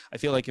 If I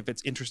feel like if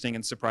it's interesting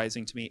and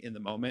surprising to me in the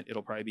moment,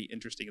 it'll probably be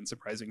interesting and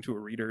surprising to a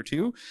reader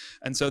too.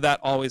 And so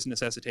that always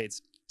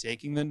necessitates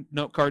taking the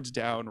note cards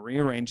down,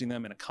 rearranging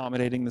them, and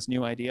accommodating this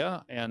new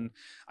idea. And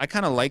I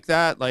kind of like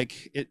that.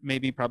 Like it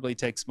maybe probably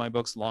takes my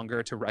books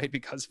longer to write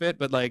because of it,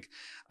 but like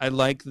I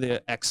like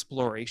the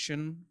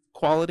exploration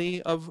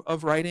quality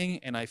of writing,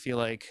 and I feel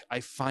like I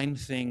find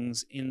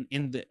things in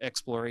the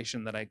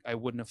exploration that I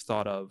wouldn't have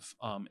thought of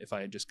if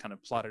I had just kind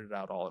of plotted it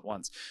out all at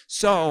once.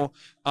 So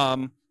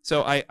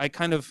I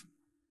kind of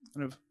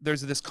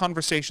there's this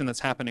conversation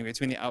that's happening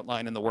between the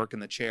outline and the work in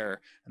the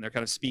chair, and they're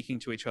kind of speaking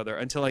to each other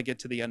until I get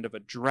to the end of a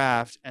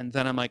draft, and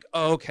then I'm like,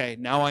 oh, okay,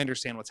 now I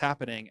understand what's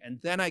happening,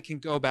 and then I can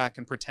go back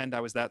and pretend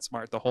I was that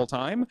smart the whole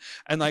time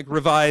and like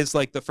revise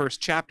like the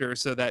first chapter,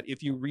 so that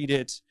if you read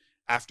it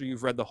after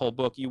you've read the whole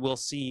book, you will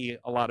see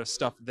a lot of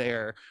stuff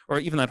there, or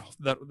even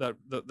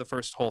the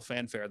first whole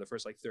fanfare, the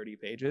first like 30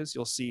 pages,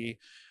 you'll see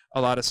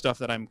a lot of stuff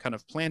that I'm kind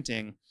of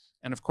planting.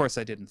 And of course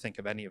I didn't think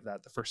of any of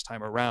that the first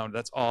time around.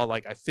 That's all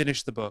like I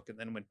finished the book and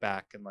then went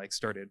back and like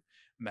started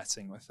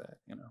messing with it,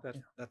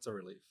 That's a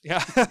relief.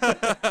 Yeah.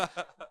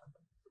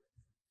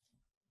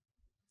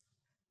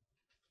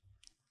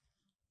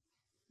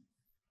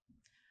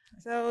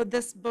 So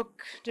this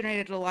book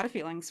generated a lot of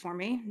feelings for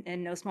me,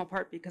 in no small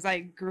part because I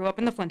grew up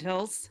in the Flint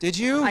Hills. Did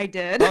you? I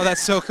did. Oh,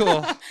 that's so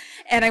cool.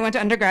 And I went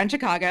to undergrad in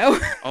Chicago.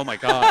 Oh my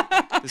God.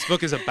 This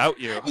book is about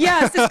you.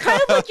 Yes, it's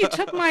kind of like you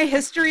took my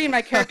history and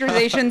my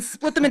characterizations,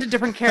 split them into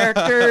different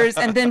characters,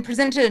 and then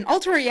presented an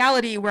alter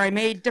reality where I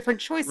made different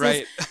choices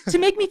Right. to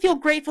make me feel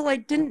grateful I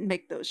didn't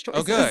make those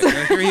choices. Oh, good.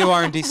 Well, here you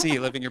are in DC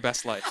living your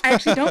best life. I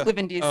actually don't live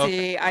in DC.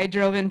 Okay. I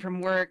drove in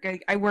from work.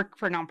 I work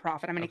for a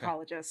nonprofit. I'm an Okay.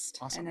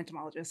 ecologist Awesome. and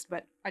entomologist,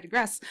 but I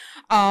digress.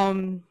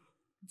 So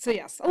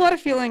yes, a lot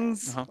of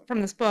feelings Uh-huh.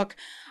 from this book.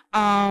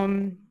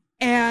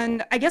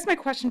 And I guess my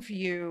question for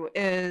you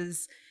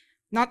is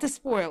not to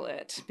spoil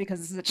it, because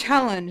this is a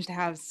challenge to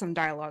have some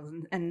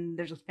dialogue, and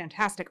there's a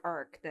fantastic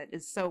arc that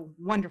is so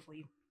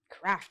wonderfully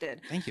crafted.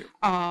 Thank you.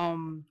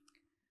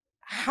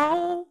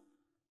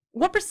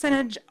 What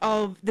percentage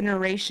of the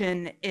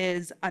narration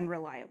is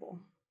unreliable?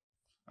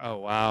 Oh,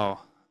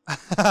 wow.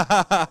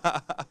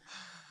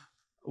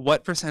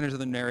 What percentage of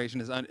the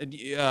narration is I'm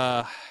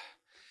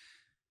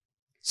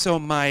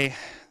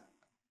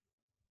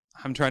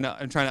trying to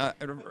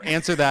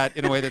answer that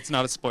in a way that's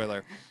not a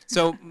spoiler.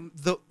 So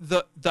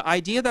the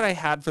idea that I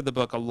had for the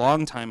book a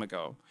long time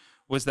ago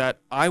was that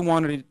I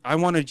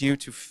wanted you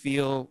to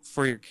feel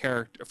for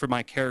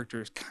my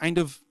characters kind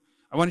of.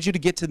 I wanted you to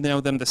get to know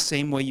them the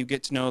same way you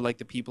get to know like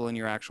the people in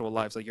your actual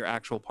lives, like your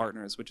actual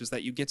partners, which is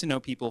that you get to know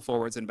people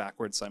forwards and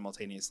backwards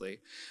simultaneously.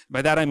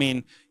 By that I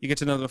mean you get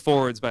to know them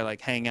forwards by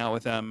like hanging out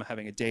with them,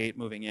 having a date,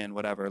 moving in,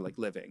 whatever, like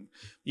living.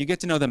 You get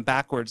to know them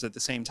backwards at the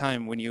same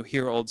time when you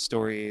hear old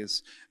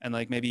stories, and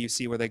like maybe you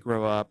see where they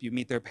grow up, you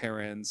meet their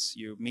parents,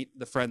 you meet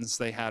the friends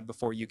they had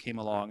before you came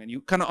along, and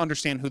you kind of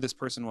understand who this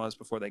person was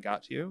before they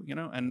got to you,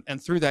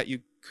 and through that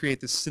you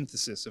create this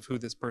synthesis of who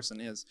this person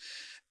is.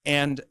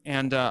 And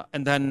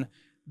then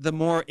the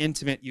more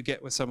intimate you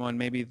get with someone,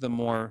 maybe the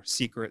more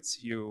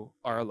secrets you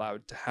are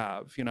allowed to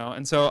have,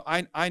 And so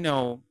I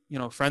know,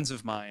 friends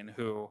of mine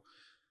who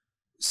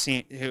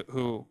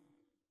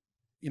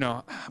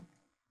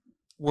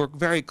were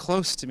very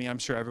close to me. I'm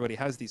sure everybody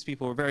has these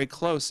people who are very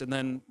close, and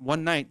then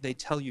one night they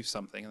tell you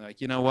something, and they're like,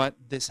 you know what,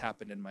 this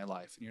happened in my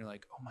life, and you're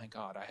like, oh my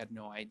God, I had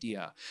no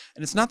idea.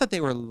 And it's not that they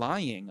were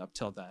lying up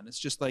till then. It's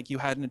just like you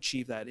hadn't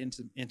achieved that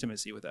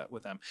intimacy with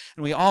them.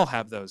 And we all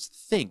have those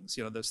things,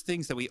 those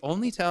things that we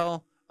only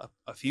tell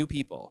a few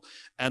people,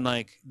 and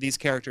like these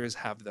characters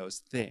have those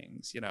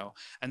things,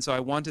 and so I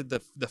wanted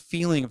the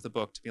feeling of the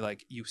book to be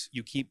like you're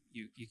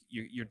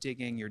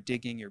digging,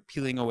 you're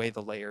peeling away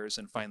the layers,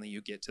 and finally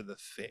you get to the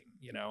thing.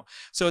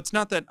 So it's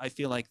not that I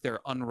feel like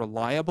they're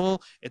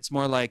unreliable, it's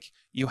more like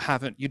you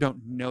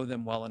don't know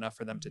them well enough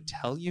for them to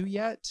tell you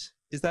yet.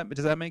 Does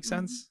that make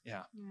sense?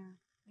 Yeah.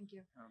 Thank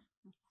you.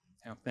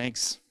 Yeah,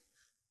 thanks.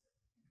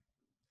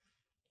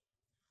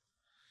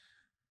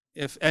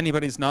 If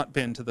anybody's not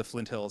been to the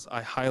Flint Hills,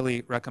 I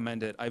highly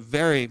recommend it. I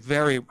very,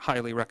 very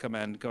highly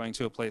recommend going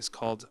to a place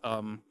called,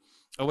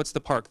 what's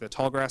the park? The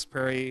Tallgrass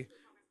Prairie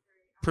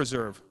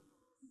Preserve.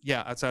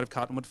 Yeah, outside of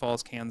Cottonwood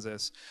Falls,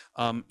 Kansas.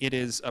 It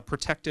is a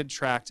protected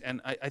tract,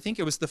 and I think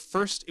it was the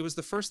first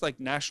like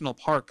national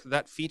park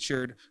that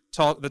featured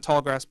the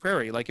Tallgrass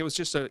Prairie. Like it was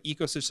just an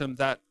ecosystem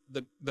that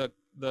the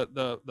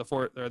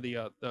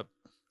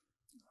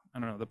I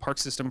don't know, the park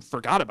system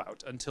forgot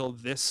about until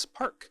this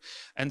park.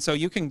 And so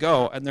you can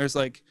go, and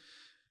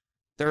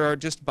there are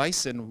just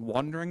bison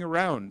wandering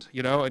around,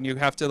 and you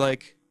have to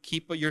like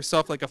keep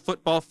yourself like a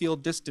football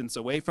field distance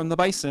away from the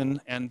bison,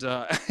 and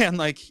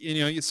like,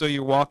 so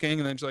you're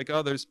walking, and then it's like,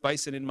 oh, there's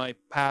bison in my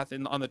path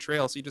on the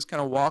trail. So you just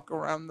kind of walk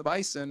around the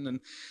bison, and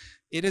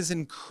it is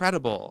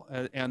incredible,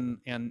 and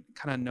kind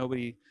of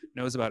nobody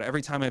knows about it.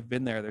 Every time I've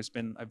been there,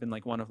 I've been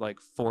like one of like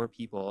 4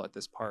 people at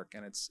this park,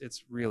 and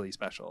it's really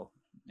special.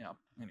 Yeah.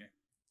 Anyway.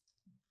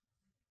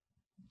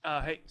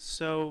 Hey,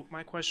 so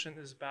my question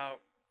is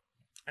about,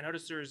 I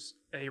noticed there's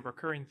a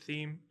recurring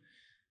theme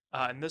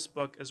in this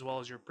book, as well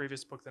as your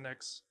previous book, The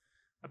Knicks,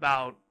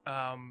 about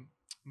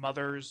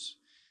mothers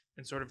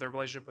and sort of their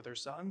relationship with their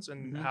sons,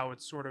 and how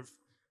it's sort of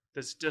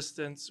this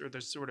distance or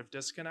this sort of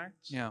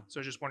disconnect. Yeah. So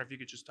I just wonder if you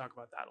could just talk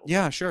about that a little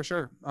Yeah,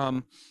 sure.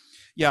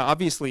 Yeah,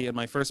 obviously in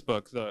my first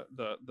book, the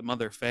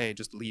mother Faye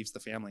just leaves the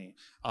family,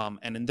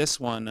 and in this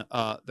one,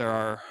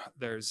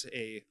 there's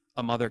a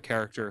mother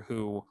character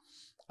who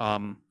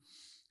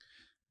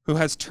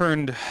has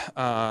turned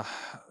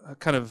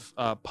kind of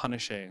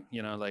punishing,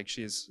 like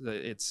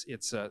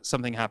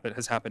something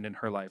has happened in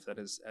her life that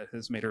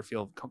has made her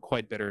feel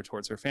quite bitter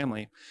towards her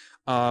family,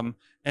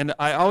 and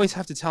I always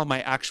have to tell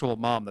my actual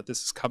mom that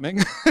this is coming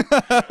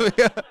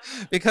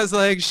because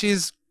like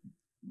she's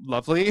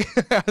lovely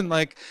and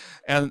like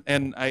and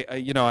I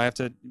I have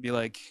to be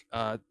like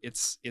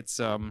it's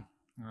I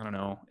don't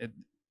know,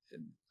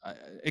 I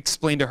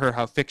explain to her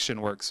how fiction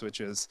works, which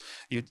is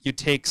you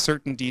take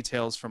certain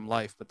details from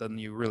life, but then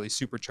you really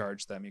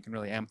supercharge them. You can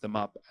really amp them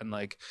up, and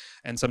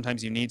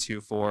sometimes you need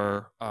to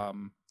for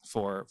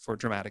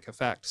dramatic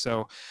effect.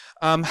 So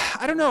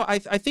I don't know. I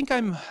think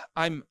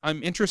I'm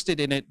interested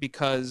in it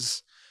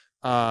because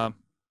I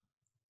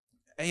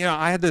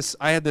had this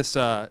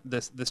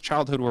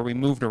childhood where we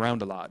moved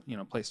around a lot,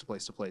 place to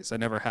place to place. I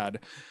never had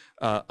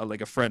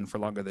a friend for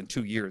longer than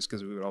 2 years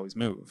because we would always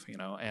move,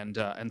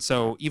 and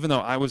so even though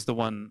I was the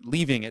one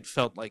leaving, it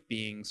felt like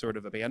being sort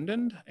of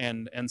abandoned,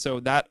 and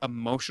so that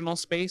emotional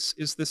space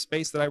is this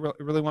space that I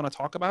really want to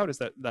talk about, is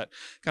that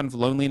kind of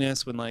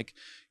loneliness when like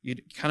you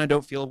kind of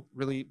don't feel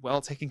really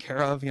well taken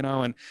care of,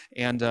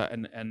 and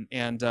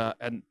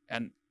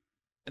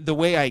the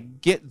way I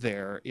get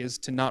there is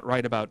to not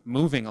write about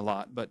moving a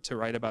lot, but to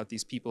write about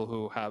these people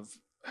who have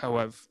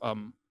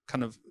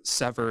kind of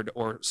severed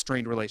or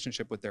strained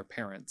relationship with their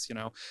parents,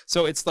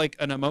 So it's like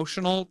an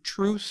emotional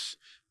truth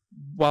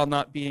while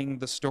not being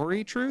the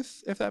story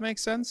truth, if that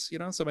makes sense,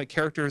 So my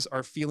characters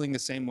are feeling the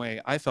same way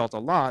I felt a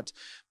lot,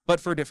 but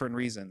for different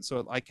reasons.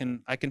 So I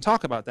can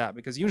talk about that,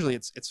 because usually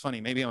it's funny.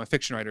 Maybe I'm a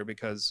fiction writer,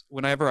 because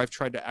whenever I've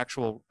tried to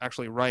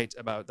actually write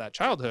about that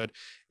childhood,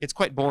 it's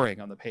quite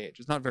boring on the page.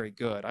 It's not very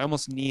good. I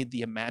almost need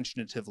the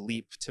imaginative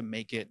leap to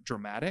make it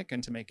dramatic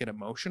and to make it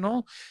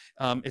emotional.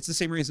 It's the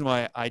same reason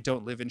why I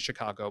don't live in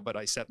Chicago, but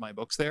I set my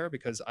books there,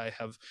 because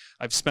I've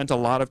spent a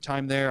lot of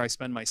time there. I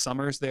spend my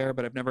summers there,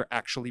 but I've never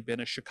actually been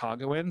a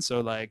Chicagoan. So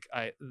like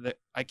I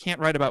can't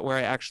write about where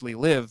I actually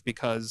live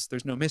because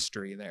there's no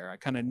mystery there. I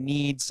kind of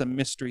need some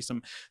mystery,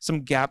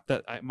 some gap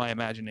that my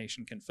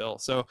imagination can fill.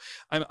 So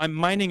I'm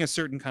mining a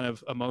certain kind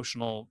of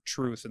emotional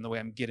truth, and the way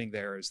I'm getting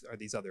there are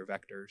these other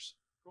vectors.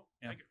 Cool.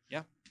 Yeah. Thank you.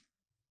 Yeah.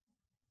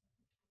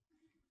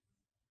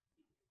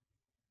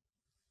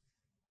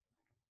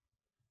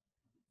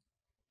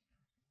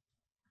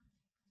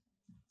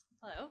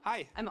 Hello.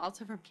 Hi. I'm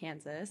also from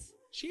Kansas.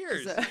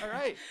 Cheers. So- All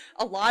right.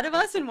 A lot of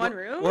us in one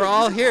room. We're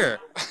all here.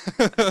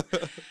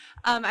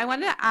 I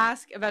wanted to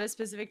ask about a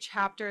specific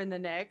chapter in the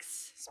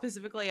Knicks,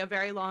 specifically a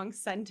very long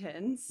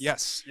sentence.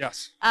 Yes.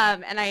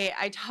 And when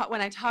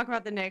I talk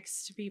about the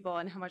Knicks to people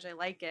and how much I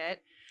like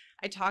it,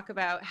 I talk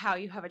about how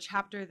you have a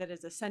chapter that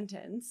is a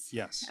sentence.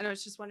 Yes. And I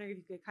was just wondering if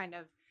you could kind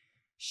of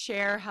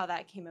share how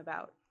that came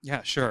about.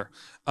 Yeah, sure.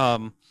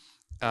 Where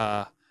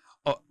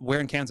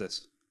in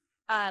Kansas?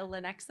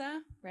 Lenexa,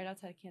 right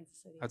outside of Kansas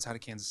City. Outside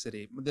of Kansas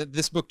City.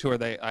 This book tour,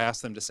 I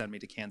asked them to send me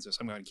to Kansas.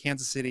 I'm going to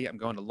Kansas City. I'm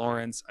going to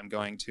Lawrence. I'm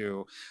going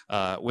to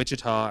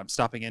Wichita. I'm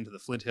stopping into the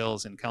Flint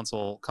Hills in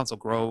Council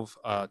Grove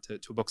to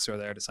a bookstore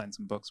there to sign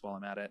some books while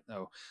I'm at it.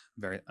 Oh,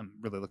 I'm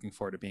really looking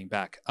forward to being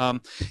back.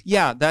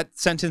 Yeah, that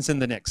sentence in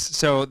the Knicks.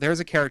 So there's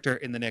a character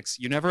in the Knicks.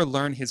 You never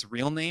learn his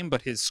real name,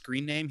 but his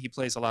screen name. He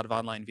plays a lot of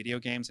online video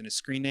games, and his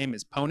screen name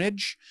is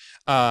Ponage.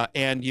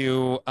 And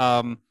you.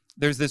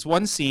 There's this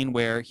one scene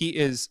where he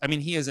is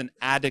an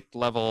addict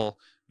level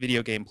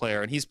video game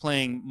player, and he's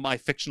playing my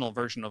fictional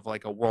version of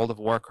like a World of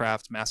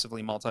Warcraft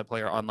massively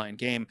multiplayer online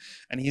game,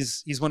 and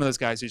he's one of those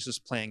guys who's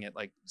just playing it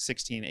like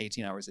 16,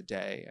 18 hours a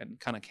day and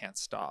kind of can't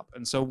stop.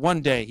 And so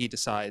one day he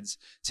decides,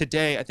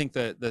 today, I think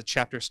the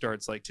chapter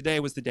starts like, today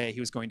was the day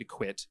he was going to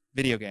quit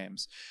video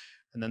games.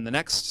 And then the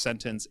next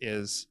sentence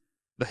is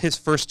his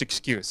first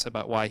excuse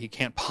about why he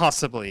can't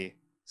possibly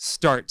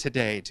start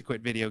today to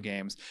quit video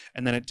games,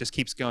 and then it just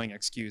keeps going,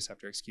 excuse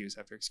after excuse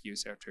after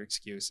excuse after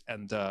excuse.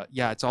 And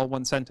yeah, it's all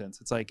one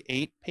sentence. It's like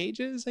 8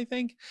 pages, I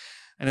think,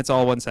 and it's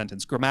all one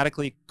sentence,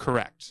 grammatically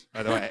correct,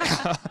 by the way.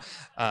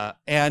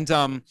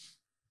 And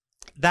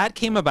that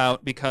came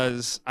about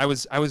because I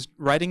was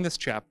writing this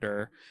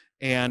chapter,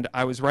 and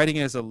I was writing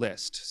it as a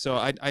list. So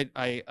I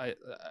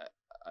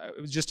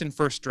was just in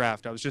first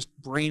draft. I was just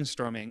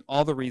brainstorming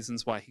all the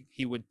reasons why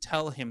he would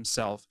tell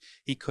himself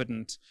he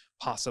couldn't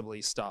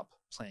possibly stop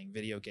playing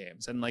video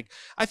games. And like,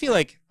 I feel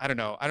like, I don't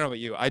know about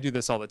you, I do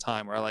this all the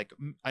time where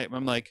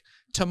I'm like,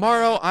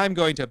 tomorrow I'm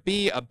going to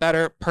be a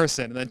better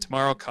person, and then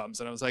tomorrow comes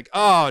and I was like,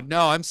 oh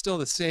no, I'm still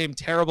the same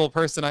terrible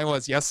person I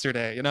was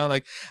yesterday, you know,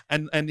 like,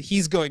 and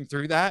he's going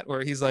through that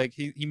where he's like,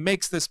 he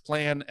makes this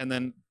plan and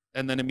then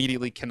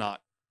immediately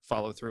cannot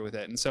follow through with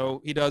it. And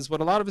so he does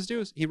what a lot of us do,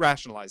 is he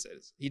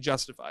rationalizes, he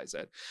justifies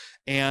it.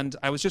 And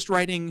I was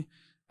writing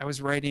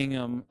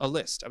a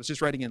list. I was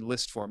just writing in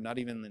list form, not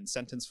even in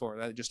sentence form,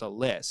 just a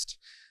list.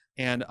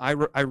 And I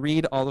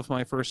read all of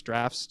my first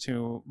drafts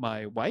to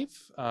my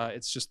wife.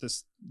 It's just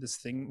this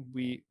thing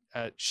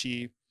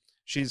she's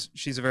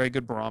a very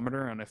good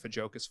barometer on if a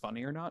joke is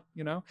funny or not,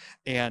 you know.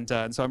 And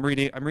so I'm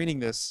reading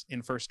this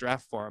in first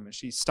draft form, and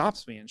she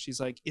stops me and she's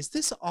like, "Is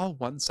this all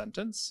one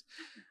sentence?"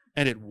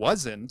 And it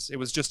wasn't. It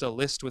was just a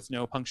list with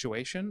no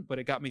punctuation, but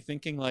it got me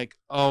thinking like,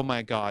 oh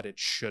my God, it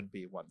should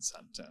be one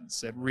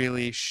sentence. It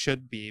really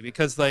should be,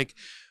 because like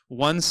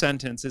one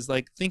sentence is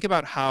like, think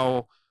about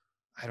how,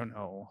 I don't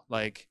know,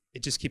 like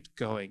it just keeps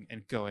going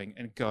and going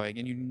and going,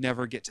 and you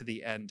never get to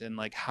the end, and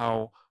like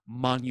how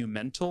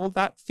monumental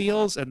that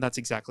feels. And that's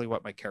exactly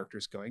what my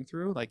character's going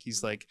through. Like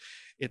he's like,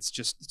 it's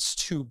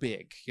too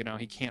big, you know,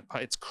 he can't,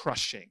 it's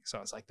crushing. So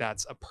I was like,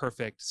 that's a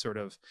perfect sort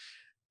of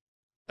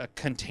a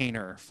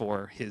container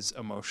for his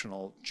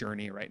emotional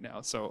journey right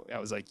now. So I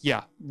was like,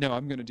 yeah, no,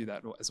 I'm going to do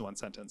that as one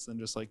sentence, and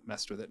just like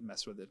messed with it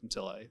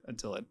until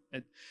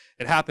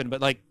it happened. But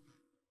like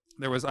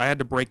I had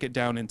to break it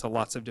down into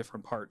lots of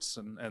different parts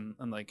and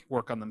like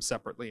work on them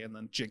separately, and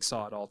then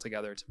jigsaw it all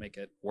together to make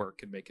it work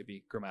and make it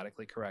be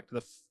grammatically correct.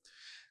 The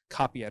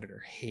copy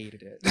editor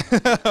hated it.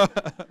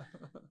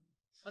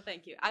 Well,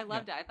 thank you. I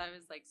loved it. I thought it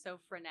was like so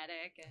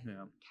frenetic and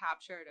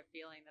captured a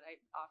feeling that I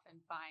often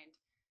find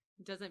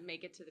doesn't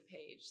make it to the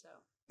page. So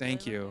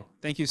thank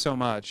you so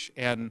much.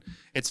 And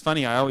it's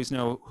funny, I always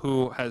know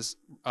who has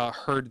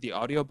heard the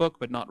audiobook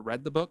but not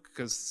read the book,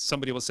 because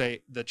somebody will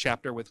say the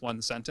chapter with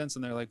one sentence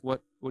and they're like,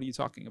 what are you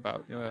talking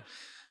about?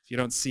 If you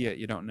don't see it,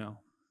 you don't know.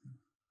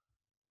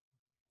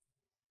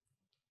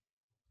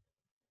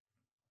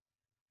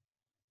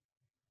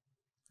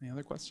 Any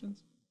other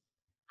questions?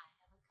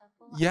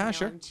 Yeah, I know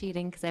sure. I'm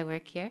cheating because I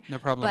work here. No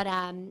problem. But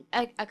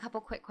a couple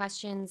quick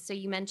questions. So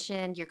you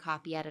mentioned your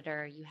copy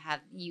editor. You have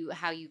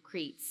how you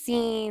create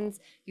scenes.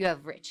 You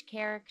have rich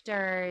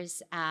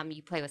characters.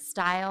 You play with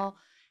style.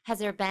 Has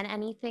there been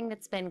anything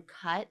that's been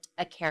cut?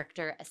 A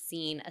character, a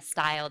scene, a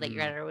style that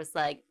your editor was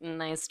like,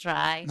 nice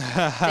try,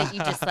 that you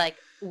just like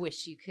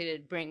wish you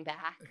could bring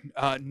back?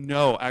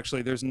 No,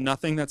 actually, there's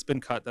nothing that's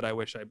been cut that I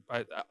wish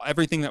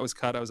everything that was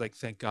cut, I was like,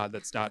 thank God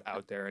that's not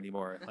out there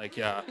anymore. Like,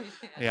 yeah,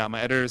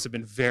 my editors have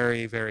been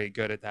very, very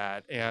good at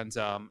that. And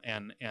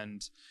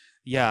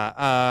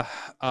yeah,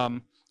 I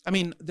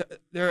mean,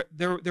 there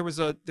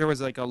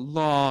was like a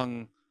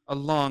long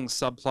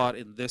subplot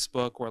in this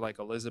book where like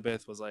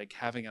Elizabeth was like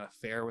having an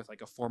affair with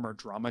like a former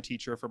drama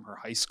teacher from her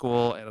high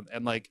school,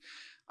 and like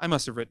I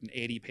must have written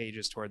 80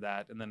 pages toward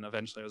that, and then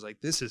eventually I was like,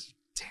 this is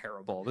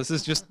terrible.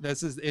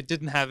 It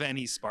didn't have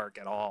any spark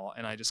at all,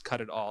 and I just cut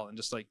it all and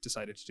just like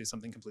decided to do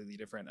something completely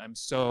different. I'm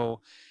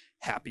so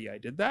happy I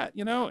did that,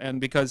 you know,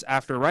 and because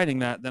after writing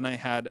that, then I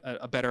had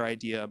a better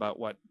idea about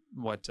what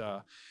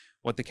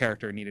the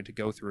character needed to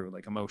go through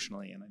like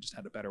emotionally, and I just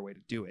had a better way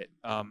to do it.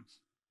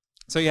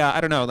 So yeah,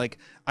 I don't know. Like,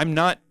 I'm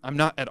not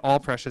at all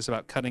precious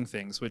about cutting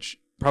things, which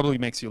probably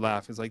makes you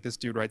laugh. Is like, this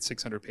dude writes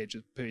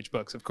 600-page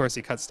books. Of course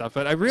he cuts stuff,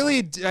 but I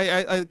really,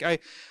 I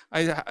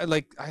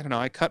don't know.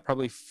 I cut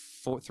probably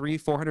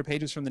 400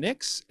 pages from the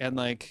Knicks, and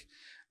like,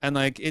 And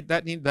like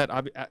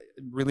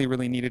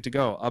really needed to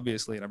go,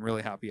 obviously, and I'm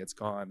really happy it's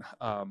gone.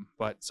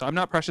 But so I'm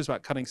not precious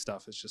about cutting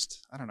stuff. It's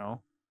just, I don't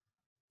know,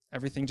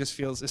 everything just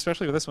feels,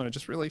 especially with this one, it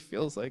just really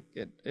feels like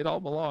it all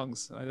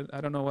belongs.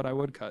 I don't know what I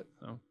would cut.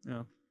 So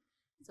yeah.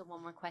 So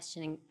one more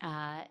question,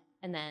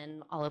 and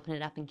then I'll open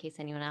it up in case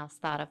anyone else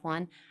thought of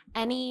one.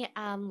 Any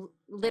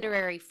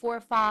literary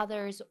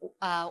forefathers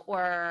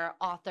or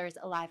authors,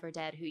 alive or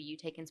dead, who you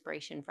take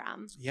inspiration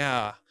from?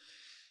 Yeah,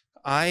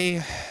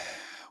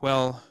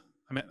 well,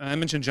 I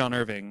mentioned John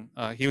Irving.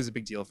 He was a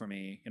big deal for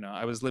me. You know,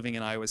 I was living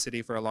in Iowa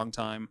City for a long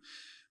time,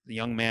 the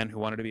young man who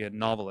wanted to be a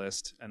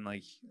novelist, and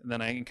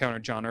then I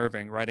encountered John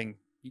Irving writing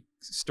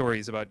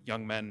stories about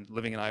young men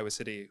living in Iowa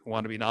City who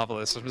want to be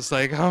novelists. I was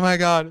like, oh my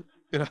God,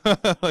 you know,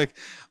 like,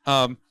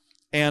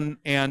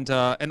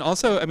 and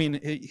also, I mean,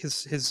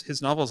 his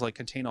novels like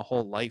contain a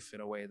whole life in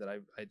a way that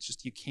I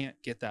just, you can't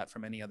get that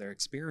from any other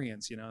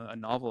experience. You know, a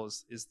novel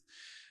is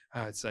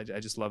I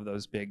just love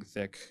those big,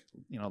 thick,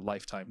 you know,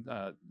 lifetime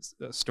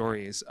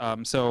stories.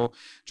 So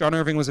John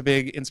Irving was a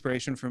big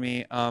inspiration for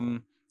me.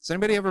 Has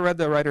anybody ever read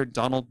the writer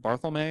Donald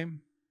Barthelme?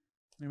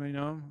 Anybody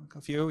know?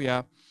 A few?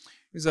 Yeah.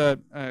 He's a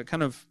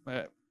kind of,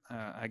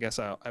 I guess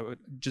I would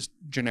just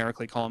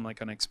generically call him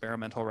like an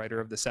experimental writer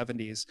of the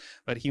 70s.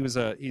 But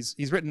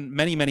he's written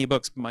many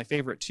books. But my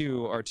favorite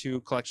two are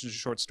two collections of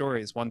short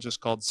stories. One's just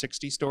called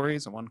 60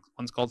 Stories, and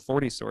one's called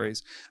 40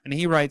 Stories. And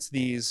he writes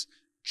these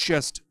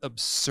just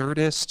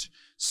absurdist,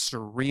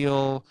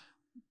 surreal,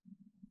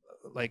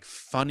 like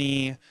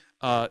funny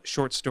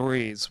short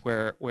stories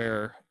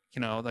where you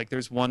know, like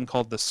there's one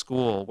called The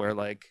School where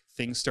like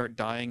things start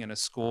dying in a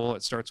school.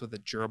 It starts with a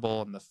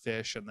gerbil and the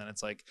fish, and then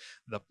it's like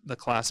the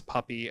class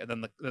puppy, and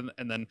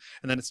then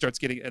it starts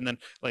getting, and then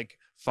like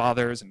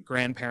fathers and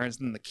grandparents,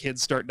 and then the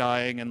kids start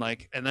dying, and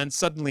then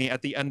suddenly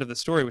at the end of the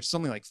story, which is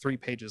only like 3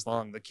 pages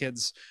long, the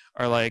kids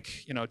are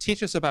like, you know,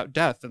 teach us about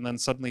death, and then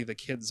suddenly the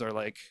kids are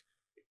like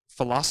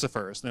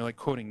philosophers, and they're like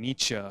quoting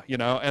Nietzsche, you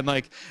know, and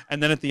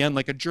then at the end,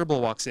 like a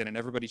gerbil walks in and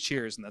everybody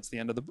cheers, and that's the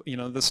end of the, you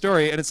know, the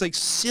story. And it's like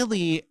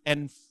silly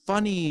and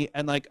funny,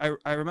 and like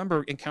I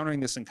remember encountering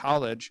this in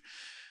college,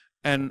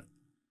 and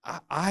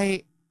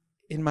I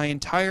in my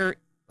entire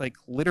like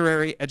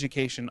literary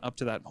education up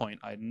to that point,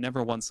 I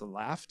never once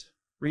laughed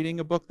reading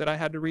a book that I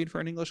had to read for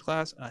an English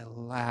class, and I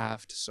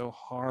laughed so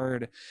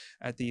hard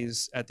at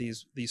these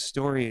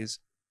stories.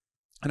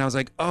 And I was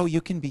like, oh,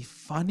 you can be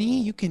funny?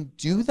 You can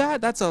do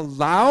that? That's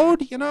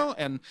allowed, you know?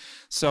 And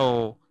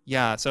so,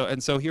 yeah,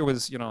 so here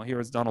was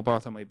Donald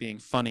Barthelme being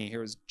funny.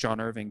 Here was John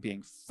Irving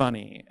being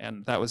funny.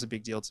 And that was a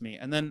big deal to me.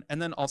 And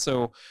then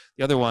also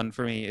the other one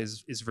for me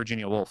is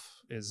Virginia Woolf.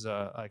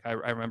 Like I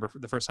remember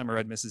the first time I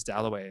read Mrs.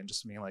 Dalloway and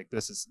just being like,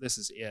 this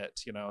is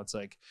it, you know? It's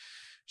like,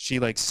 she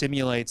like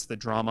simulates the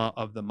drama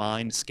of the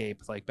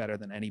mindscape like better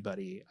than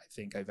anybody I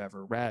think I've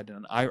ever read.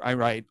 And I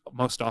write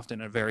most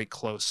often in a very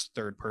close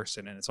third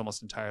person, and it's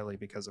almost entirely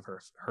because of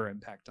her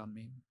impact on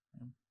me.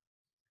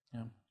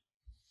 Yeah.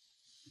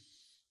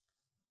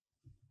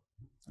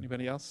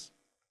 Anybody else?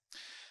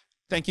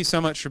 Thank you so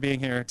much for being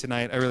here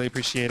tonight. I really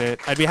appreciate it.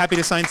 I'd be happy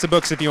to sign some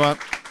books if you want.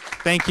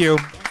 Thank you.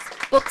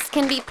 Books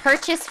can be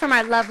purchased from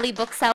our lovely bookseller.